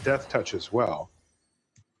 3/2 with Death Touch as well.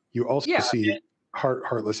 You also see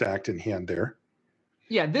Heartless Act in hand there.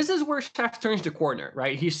 Yeah, this is where Seth turns the corner,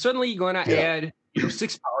 right? He's suddenly going to add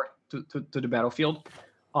 6 power to the battlefield,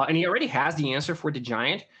 and he already has the answer for the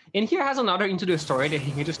Giant. And here has another into the story that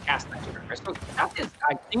he can just cast that turn. So that is,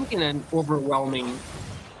 I think, in an overwhelmingly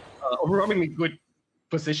good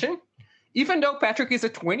position. Even though Patrick is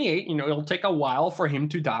at 28, it'll take a while for him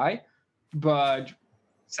to die, but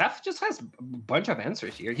Seth just has a bunch of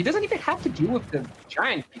answers here. He doesn't even have to deal with the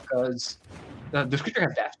Giant because the creature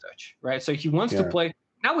has Death Touch, right? So he wants to play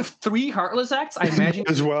now with 3 Heartless Acts. I imagine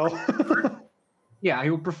as well. Yeah, he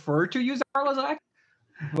would prefer to use Heartless Act,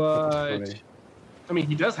 but I mean,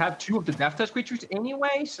 he does have 2 of the Death Touch creatures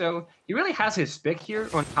anyway, so he really has his pick here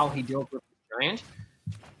on how he deals with the Giant.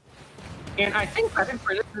 And I think for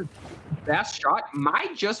this best shot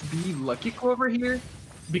might just be Lucky Clover here,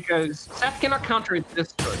 because Seth cannot counter it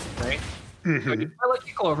this turn, right? Mm-hmm. So you play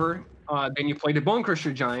Lucky Clover, then you play the Bone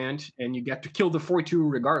Crusher Giant, and you get to kill the 4/2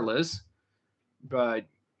 regardless. But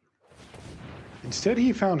instead,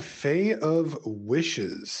 he found Fae of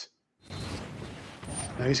Wishes.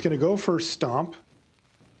 Now he's going to go for Stomp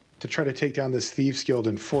to try to take down this Thieves Guild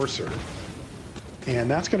Enforcer. And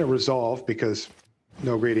that's going to resolve because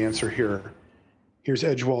no great answer here. Here's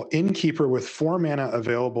Edgewall Innkeeper with 4 mana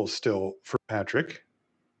available still for Patrick.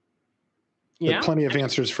 yeah, But plenty of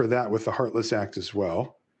answers for that with the Heartless Act as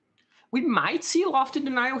well. we might see Lofted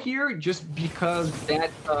Denial here just because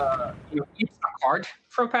that it's a card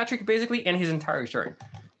from Patrick basically and his entire turn.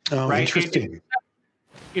 Oh, right? interesting.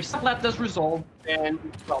 If Seth let this resolve, then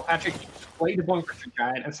Patrick play the Bone Crusher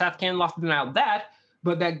Giant, and Seth can Lofted Denial that,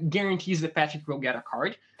 but that guarantees that Patrick will get a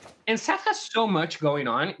card. And Seth has so much going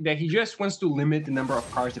on that he just wants to limit the number of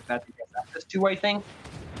cards that Patrick gets access to, I think.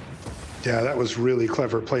 Yeah, that was really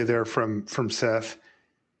clever play there from Seth.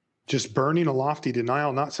 Just burning a Lofty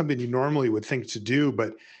Denial, not something you normally would think to do,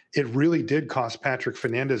 but it really did cost Patrick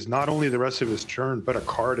Fernandes not only the rest of his turn, but a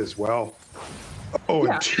card as well. Oh,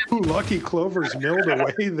 and 2 Lucky Clovers milled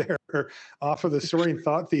away there off of the Soaring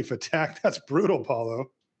Thought Thief attack. That's brutal,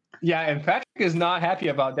 Paulo. Yeah, and Patrick is not happy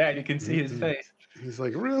about that. You can see his face. He's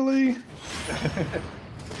like, really?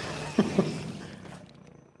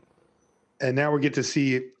 And now we get to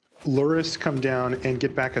see Luris come down and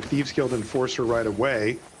get back a Thieves Guild Enforcer right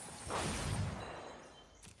away.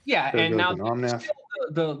 Yeah, There and goes now an Omnath.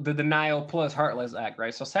 the Denial plus Heartless Act,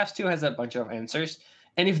 right? So Seth 2 has a bunch of answers.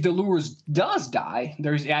 And if the Lures does die,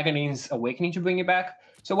 there's Aghanin's Awakening to bring it back.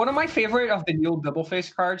 So one of my favorite of the new double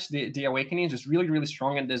face cards, the Awakening, is just really, really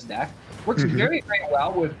strong in this deck. Works very, very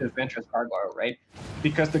well with the Ventress Gargoyle, right?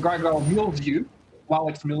 Because the Gargoyle mills you while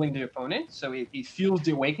it's milling the opponent. So it feels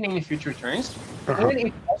the Awakening in future turns. And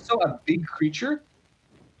it's also a big creature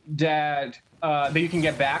that you can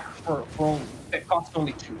get back for it costs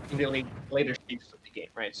only 2 in the later stages of the game,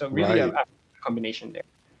 right? So really a combination there.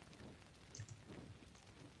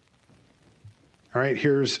 All right,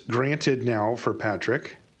 here's Granted now for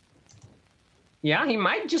Patrick. Yeah, he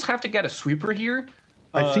might just have to get a sweeper here.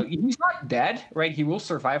 I think He's not dead, right? He will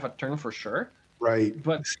survive a turn for sure. right.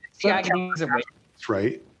 But the Seth agony is away. That's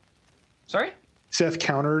right. Sorry? Seth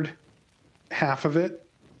countered half of it.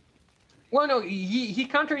 Well, no, he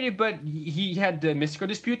countered it, but he had the mystical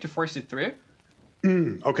dispute to force it through.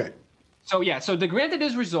 Okay. So yeah, so the Granted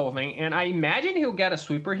is resolving, and I imagine he'll get a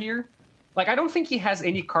sweeper here. Like, I don't think he has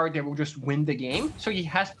any card that will just win the game, so he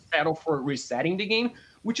has to settle for resetting the game,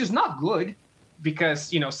 which is not good,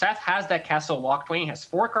 because, you know, Seth has that castle locked when he has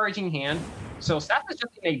 4 cards in hand, so Seth is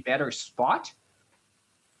just in a better spot,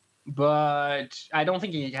 but I don't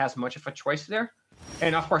think he has much of a choice there.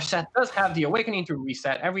 And of course, Seth does have the Awakening to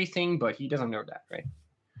reset everything, but he doesn't know that, right?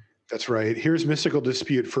 That's right. Here's Mystical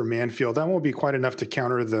Dispute for Manfield. That won't be quite enough to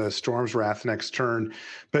counter the Storm's Wrath next turn.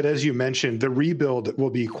 But as you mentioned, the rebuild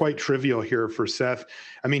will be quite trivial here for Seth.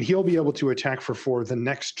 I mean, he'll be able to attack for 4 the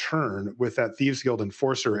next turn with that Thieves Guild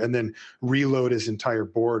Enforcer and then reload his entire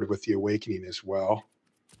board with the Awakening as well.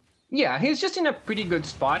 Yeah, he's just in a pretty good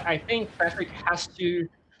spot. I think Patrick has to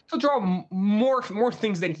draw more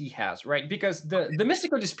things than he has, right? Because the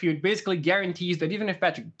Mystical Dispute basically guarantees that even if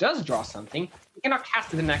Patrick does draw something, he cannot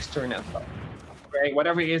cast it the next turn as well, right?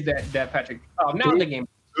 Whatever it is that Patrick... Oh, now the game...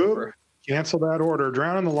 Cancel that order.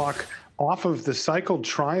 Drown in the Lock off of the cycled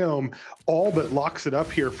Triome all but locks it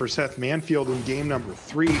up here for Seth Manfield in game number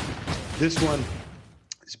 3. This one,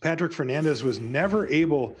 Patrick Fernandes was never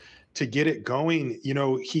able to get it going. You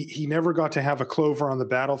know, he never got to have a Clover on the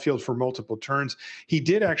battlefield for multiple turns. He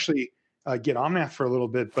did actually get Omnath for a little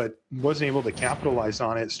bit, but wasn't able to capitalize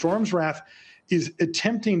on it. Storm's Wrath is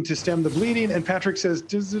attempting to stem the bleeding, and Patrick says,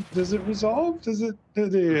 does it resolve? Does it?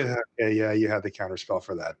 Yeah, you had the counter spell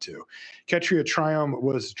for that too. Ketria Triome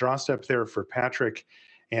was draw step there for Patrick,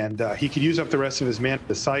 and he could use up the rest of his mana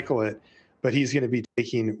to cycle it, but he's going to be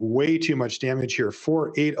taking way too much damage here.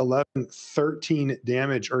 4, 8, 11, 13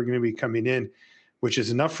 damage are going to be coming in, which is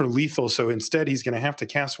enough for lethal. So instead, he's going to have to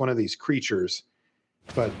cast one of these creatures.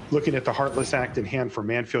 But looking at the Heartless Act in hand for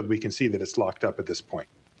Manfield, we can see that it's locked up at this point.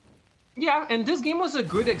 Yeah, and this game was a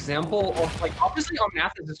good example of, like, obviously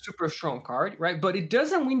Omnath is a super strong card, right? But it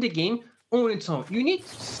doesn't win the game on its own. You need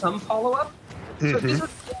some follow-up. So this was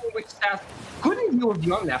a game in which Seth couldn't deal with the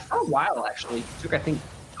Omnath for a while, actually. He took, I think,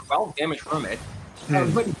 12 damage from it,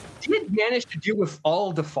 but he did manage to deal with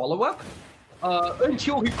all the follow-up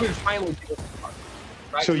until he could finally deal with the card.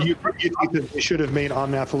 Right? So you think that they should have made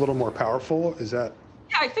Omnath a little more powerful? Is that?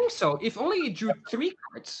 Yeah, I think so. If only you drew 3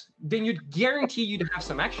 cards, then you'd guarantee you'd have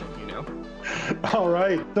some action, you know? All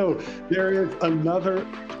right, so there is another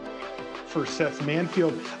for Seth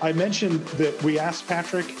Manfield. I mentioned that we asked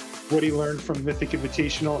Patrick what he learned from Mythic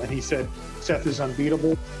Invitational, and he said Seth is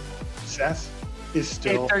unbeatable. Seth is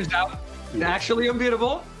still... It turns out actually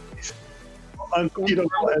unbeatable. Unbeatable.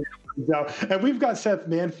 And we've got Seth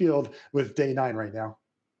Manfield with day 9 right now.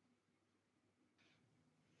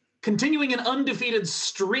 Continuing an undefeated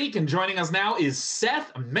streak, and joining us now is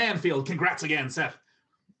Seth Manfield. Congrats again, Seth.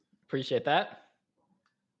 Appreciate that.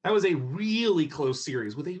 That was a really close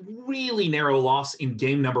series with a really narrow loss in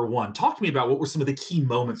game number 1. Talk to me about what were some of the key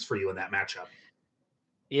moments for you in that matchup.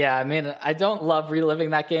 Yeah, I mean, I don't love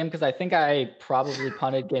reliving that game because I think I probably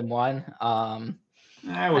punted game 1.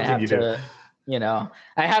 I would think you did. You know,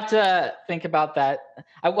 I have to think about that.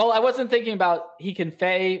 I wasn't thinking about he can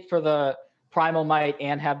Fey for the Primal Might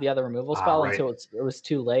and have the other removal spell until it was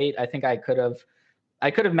too late. I think I could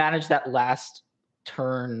have managed that last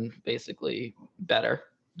turn basically better,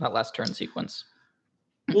 that last turn sequence.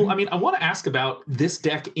 Well, I mean, I want to ask about this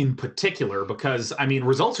deck in particular because, I mean,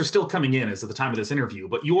 results are still coming in as of the time of this interview,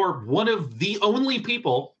 but you're one of the only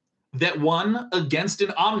people that won against an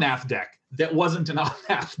Omnath deck that wasn't an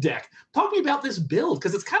Omnath deck. Talk to me about this build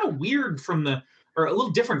because it's kind of weird or a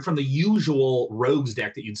little different from the usual Rogues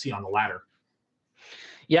deck that you'd see on the ladder.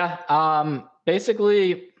 Yeah,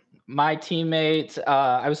 basically my teammate,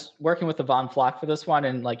 I was working with the Von Flock for this one,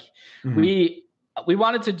 and like we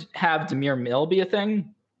wanted to have Dimir Mill be a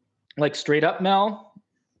thing, like straight up Mill,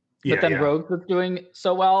 but then Rogue was doing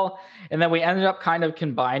so well, and then we ended up kind of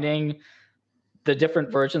combining the different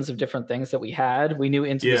versions of different things that we had. We knew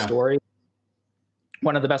Into the Story,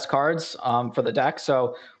 one of the best cards for the deck.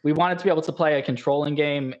 So we wanted to be able to play a controlling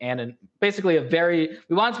game and basically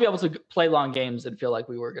we wanted to be able to play long games and feel like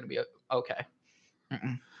we were going to be okay.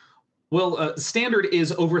 Well, Standard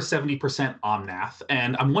is over 70% Omnath,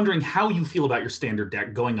 and I'm wondering how you feel about your Standard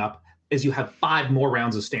deck going up as you have 5 more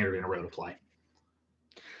rounds of Standard in a row to play.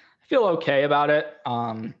 I feel okay about it.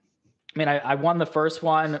 I mean, I won the first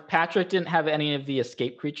one. Patrick didn't have any of the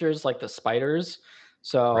escape creatures like the spiders.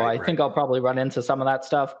 So I think I'll probably run into some of that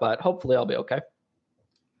stuff, but hopefully I'll be okay.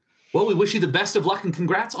 Well, we wish you the best of luck and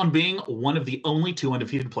congrats on being one of the only 2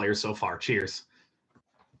 undefeated players so far. Cheers.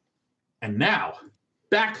 And now,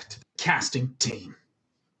 back to the casting team.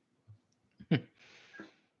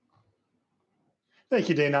 Thank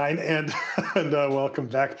you, Day9, and welcome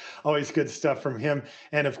back. Always good stuff from him.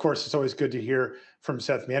 And of course, it's always good to hear from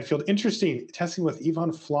Seth Manfield. Interesting testing with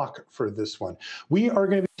Yvonne Flock for this one. We are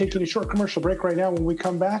going to be taking a short commercial break right now. When we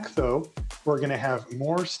come back, though, we're going to have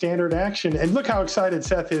more standard action. And look how excited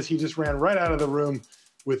Seth is. He just ran right out of the room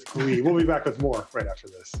with glee. We'll be back with more right after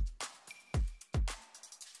this.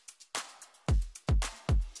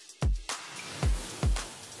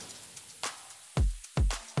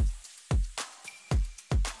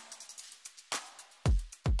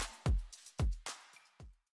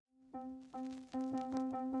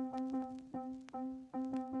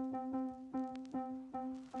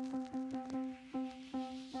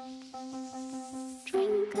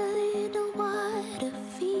 Drink a little water,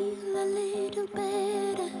 feel a little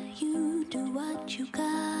better. You do what you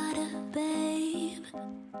gotta, babe.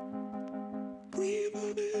 Breathe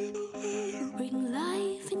a little air. Bring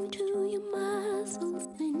life into your muscles,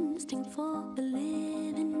 instinct for a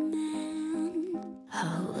living man.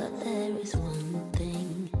 Oh, but there is one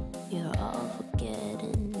thing you're all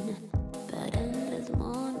forgetting. That endless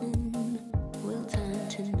morning will turn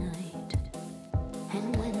to night.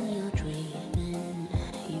 And when you're dreaming,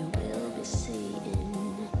 you will be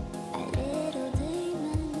seeing a little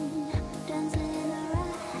demon dancing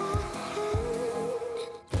around.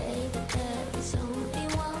 Baby, there is only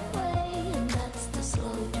one way, and that's the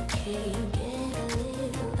slow decay. Get a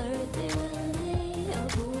little earthy with me. I'll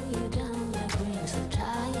pull you down like rings. So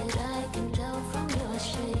tired, I can tell from your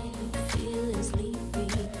shape. Feeling sleepy,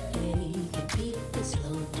 yeah, you beat the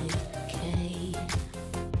slow decay.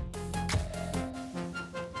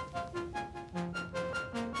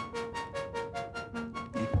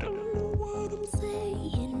 Don't know what I'm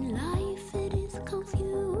saying. Life, it is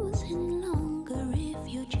confusing. Longer if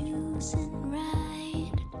you're choosing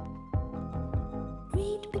right.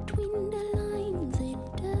 Read between the lines. It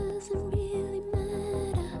doesn't really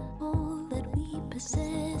matter. All that we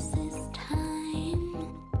possess is time.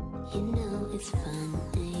 You know it's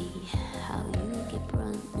funny how you keep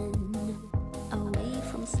running away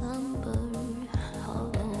from slumber,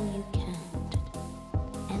 although you can't.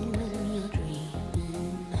 And when you're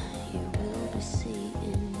dreaming, you will be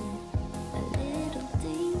seeing a little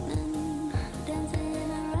demon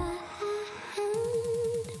dancing around.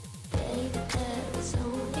 Baby, there is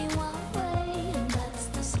only one way, and that's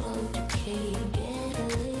the slow decay. Get a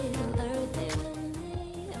little earthy with me,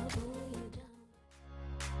 I'll pull you down.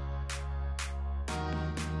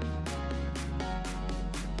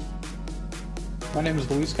 My name is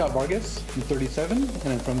Luis Scott Vargas. I'm 37 and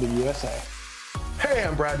I'm from the USA. Hey,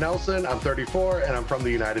 I'm Brad Nelson. I'm 34 and I'm from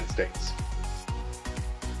the United States.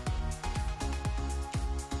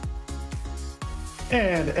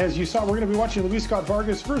 And as you saw, we're going to be watching Luis Scott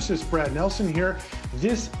Vargas versus Brad Nelson here.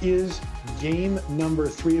 This is game number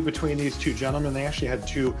 3 between these two gentlemen. They actually had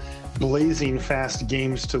 2 blazing fast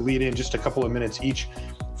games to lead in, just a couple of minutes each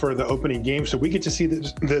for the opening game. So we get to see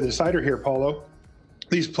the decider here, Paulo.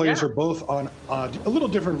 These players are both on a little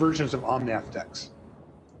different versions of Omnath decks.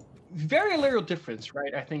 Very little difference,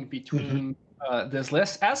 right? I think between this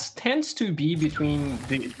list, as tends to be between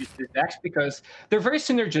the decks, because they're very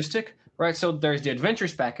synergistic, right? So there's the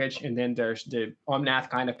Adventures package, and then there's the Omnath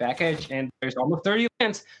kind of package, and there's almost 30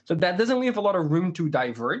 lands. So that doesn't leave a lot of room to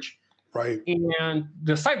diverge. Right. And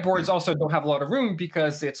the sideboards also don't have a lot of room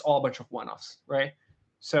because it's all a bunch of one-offs, right?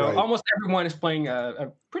 So almost everyone is playing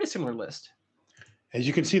a pretty similar list. As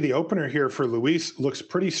you can see, the opener here for Luis looks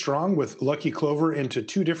pretty strong with Lucky Clover into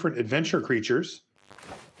 2 different adventure creatures.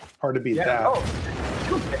 Hard to beat that. Oh,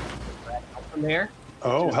 from there.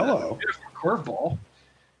 Oh, hello. Curveball.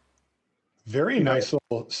 Very nice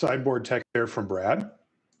little sideboard tech there from Brad.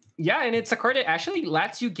 Yeah, and it's a card that actually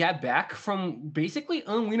lets you get back from basically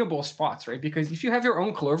unwinnable spots, right? Because if you have your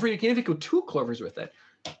own Clover, you can even go 2 Clovers with it.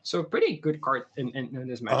 So pretty good card in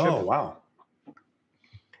this matchup. Oh, wow.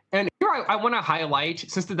 And here I want to highlight,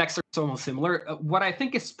 since the decks are so similar, what I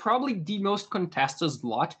think is probably the most contested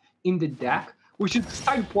slot in the deck, which is the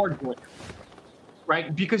sideboard blink,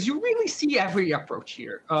 right? Because you really see every approach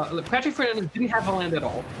here. Patrick Fernandes didn't have a land at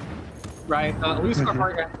all, right? Luis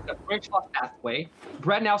Carvalho has a branch lock pathway.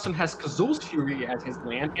 Brad Nelson has Kazul's Fury as his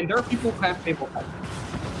land, and there are people who have Fable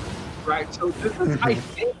Path, right? So this is, I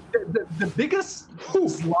think, the biggest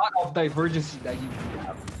slot of divergence that you can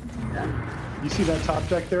have. Yeah. You see that top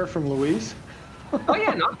deck there from Luis? Oh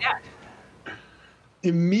yeah, not bad.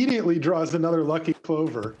 immediately draws another lucky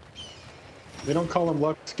clover. They don't call him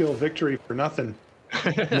luck, skill, victory for nothing.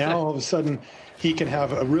 Now all of a sudden he can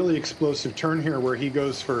have a really explosive turn here where he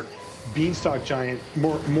goes for Beanstalk Giant,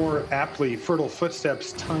 more aptly Fertile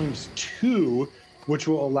Footsteps ×2, which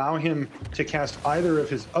will allow him to cast either of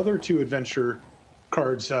his other 2 adventure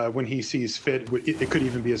cards when he sees fit. It could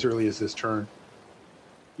even be as early as this turn.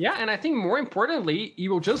 Yeah, and I think more importantly, you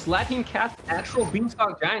will just let him cast actual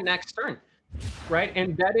Beanstalk Giant next turn, right?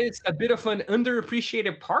 And that is a bit of an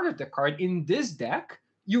underappreciated part of the card. In this deck,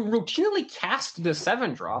 you routinely cast the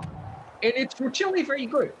 7-drop, and it's routinely very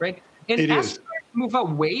good, right? And as you move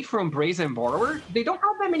away from Brazen Borrower, they don't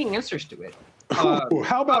have that many answers to it.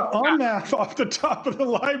 How about Omnath off the top of the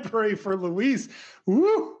library for Luis?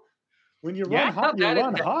 Woo! When you run hot, you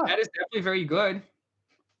run hot. That is definitely very good.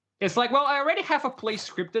 It's like, well, I already have a play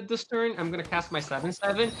scripted this turn. I'm going to cast my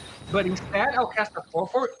 7/7, but instead I'll cast a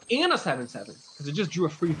 4/4 and a 7/7 because it just drew a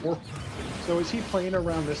free 4. So is he playing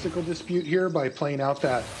around Mystical Dispute here by playing out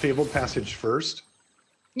that Fabled Passage first?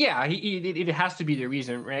 Yeah, it has to be the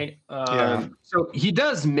reason, right? So he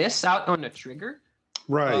does miss out on the trigger.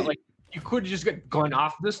 Right. Like you could just get gone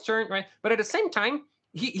off this turn, right? But at the same time,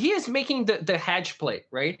 he is making the hedge play,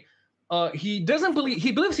 right? He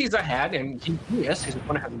believes he's ahead, and he's going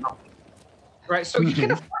to have nothing, right? So he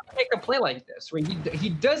can afford to make a play like this, right? He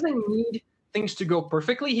doesn't need things to go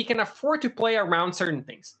perfectly. He can afford to play around certain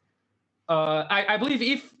things. I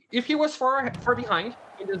believe if he was far behind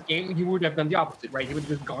in this game, he would have done the opposite, right? He would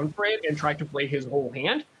have just gone for it and tried to play his whole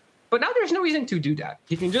hand. But now there's no reason to do that.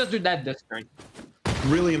 He can just do that this turn.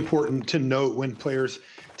 Really important to note when players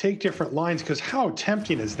take different lines, because how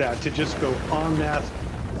tempting is that to just go Omnath,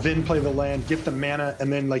 then play the land, get the mana,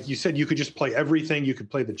 and then, like you said, you could just play everything. You could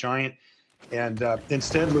play the giant. And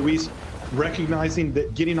instead, Luis, recognizing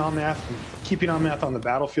that getting Omnath and keeping Omnath on the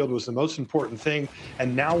battlefield was the most important thing.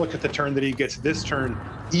 And now look at the turn that he gets this turn,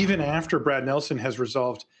 even after Brad Nelson has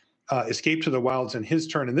resolved Escape to the Wilds in his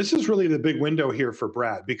turn. And this is really the big window here for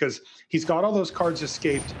Brad, because he's got all those cards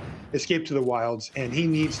Escape to the Wilds, and he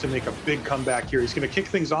needs to make a big comeback here. He's going to kick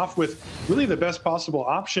things off with really the best possible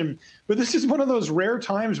option. But this is one of those rare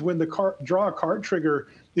times when the draw a card trigger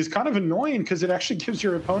is kind of annoying, because it actually gives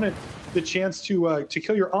your opponent the chance to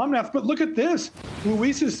kill your Omnath. But look at this.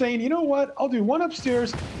 Luis is saying, you know what? I'll do 1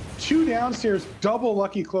 upstairs, 2 downstairs, double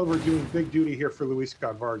Lucky Clover doing big duty here for Luis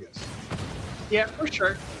Scott Vargas. Yeah, for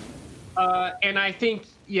sure. And I think,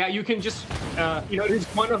 you can just, it's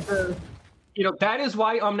one of the, that is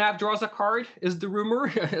why Omnath draws a card, is the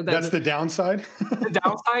rumor. That's the downside? The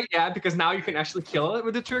downside, yeah, because now you can actually kill it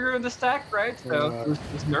with the trigger in the stack, right? So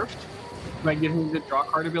it's nerfed by giving you the draw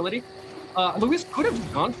card ability. Luis could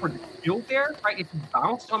have gone for the field there, right? If he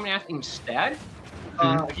bounced Omnath instead,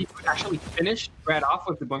 he could actually finish Brad off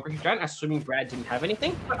with the Bunker Giant, assuming Brad didn't have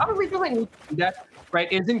anything. But I don't really need to do that,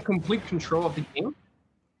 right? Is in complete control of the game.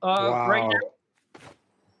 Wow. Right now.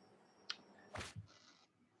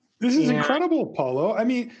 This is incredible, Paulo. I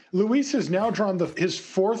mean, Luis has now drawn his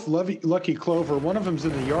 4th Lucky Clover. One of them's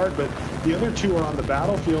in the yard, but the other 2 are on the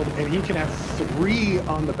battlefield, and he can have 3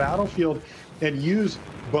 on the battlefield and use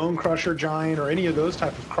Bone Crusher Giant or any of those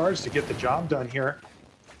type of cards to get the job done here.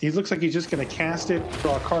 He looks like he's just going to cast it,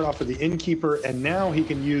 draw a card off of the Innkeeper, and now he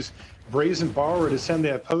can use Brazen Borrower to send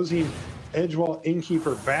the opposing Edgewall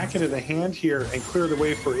Innkeeper back into the hand here and clear the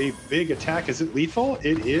way for a big attack. Is it lethal?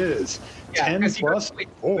 It is. 10 plus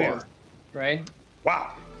 4. Right?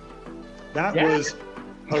 Wow. That was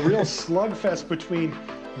a real slugfest between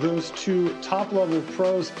those 2 top-level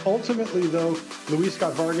pros. Ultimately, though, Luis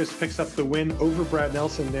Scott Vargas picks up the win over Brad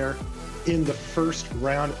Nelson there in the first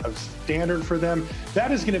round of Standard for them.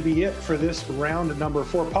 That is going to be it for this round number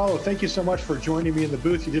 4. Paulo, thank you so much for joining me in the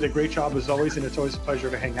booth. You did a great job as always, and it's always a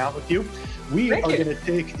pleasure to hang out with you.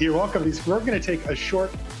 You're welcome. We're going to take a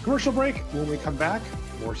short commercial break. When we come back,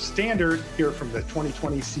 more Standard here from the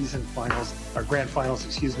 2020 season finals, or grand finals,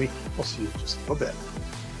 excuse me. We'll see you in just a little bit.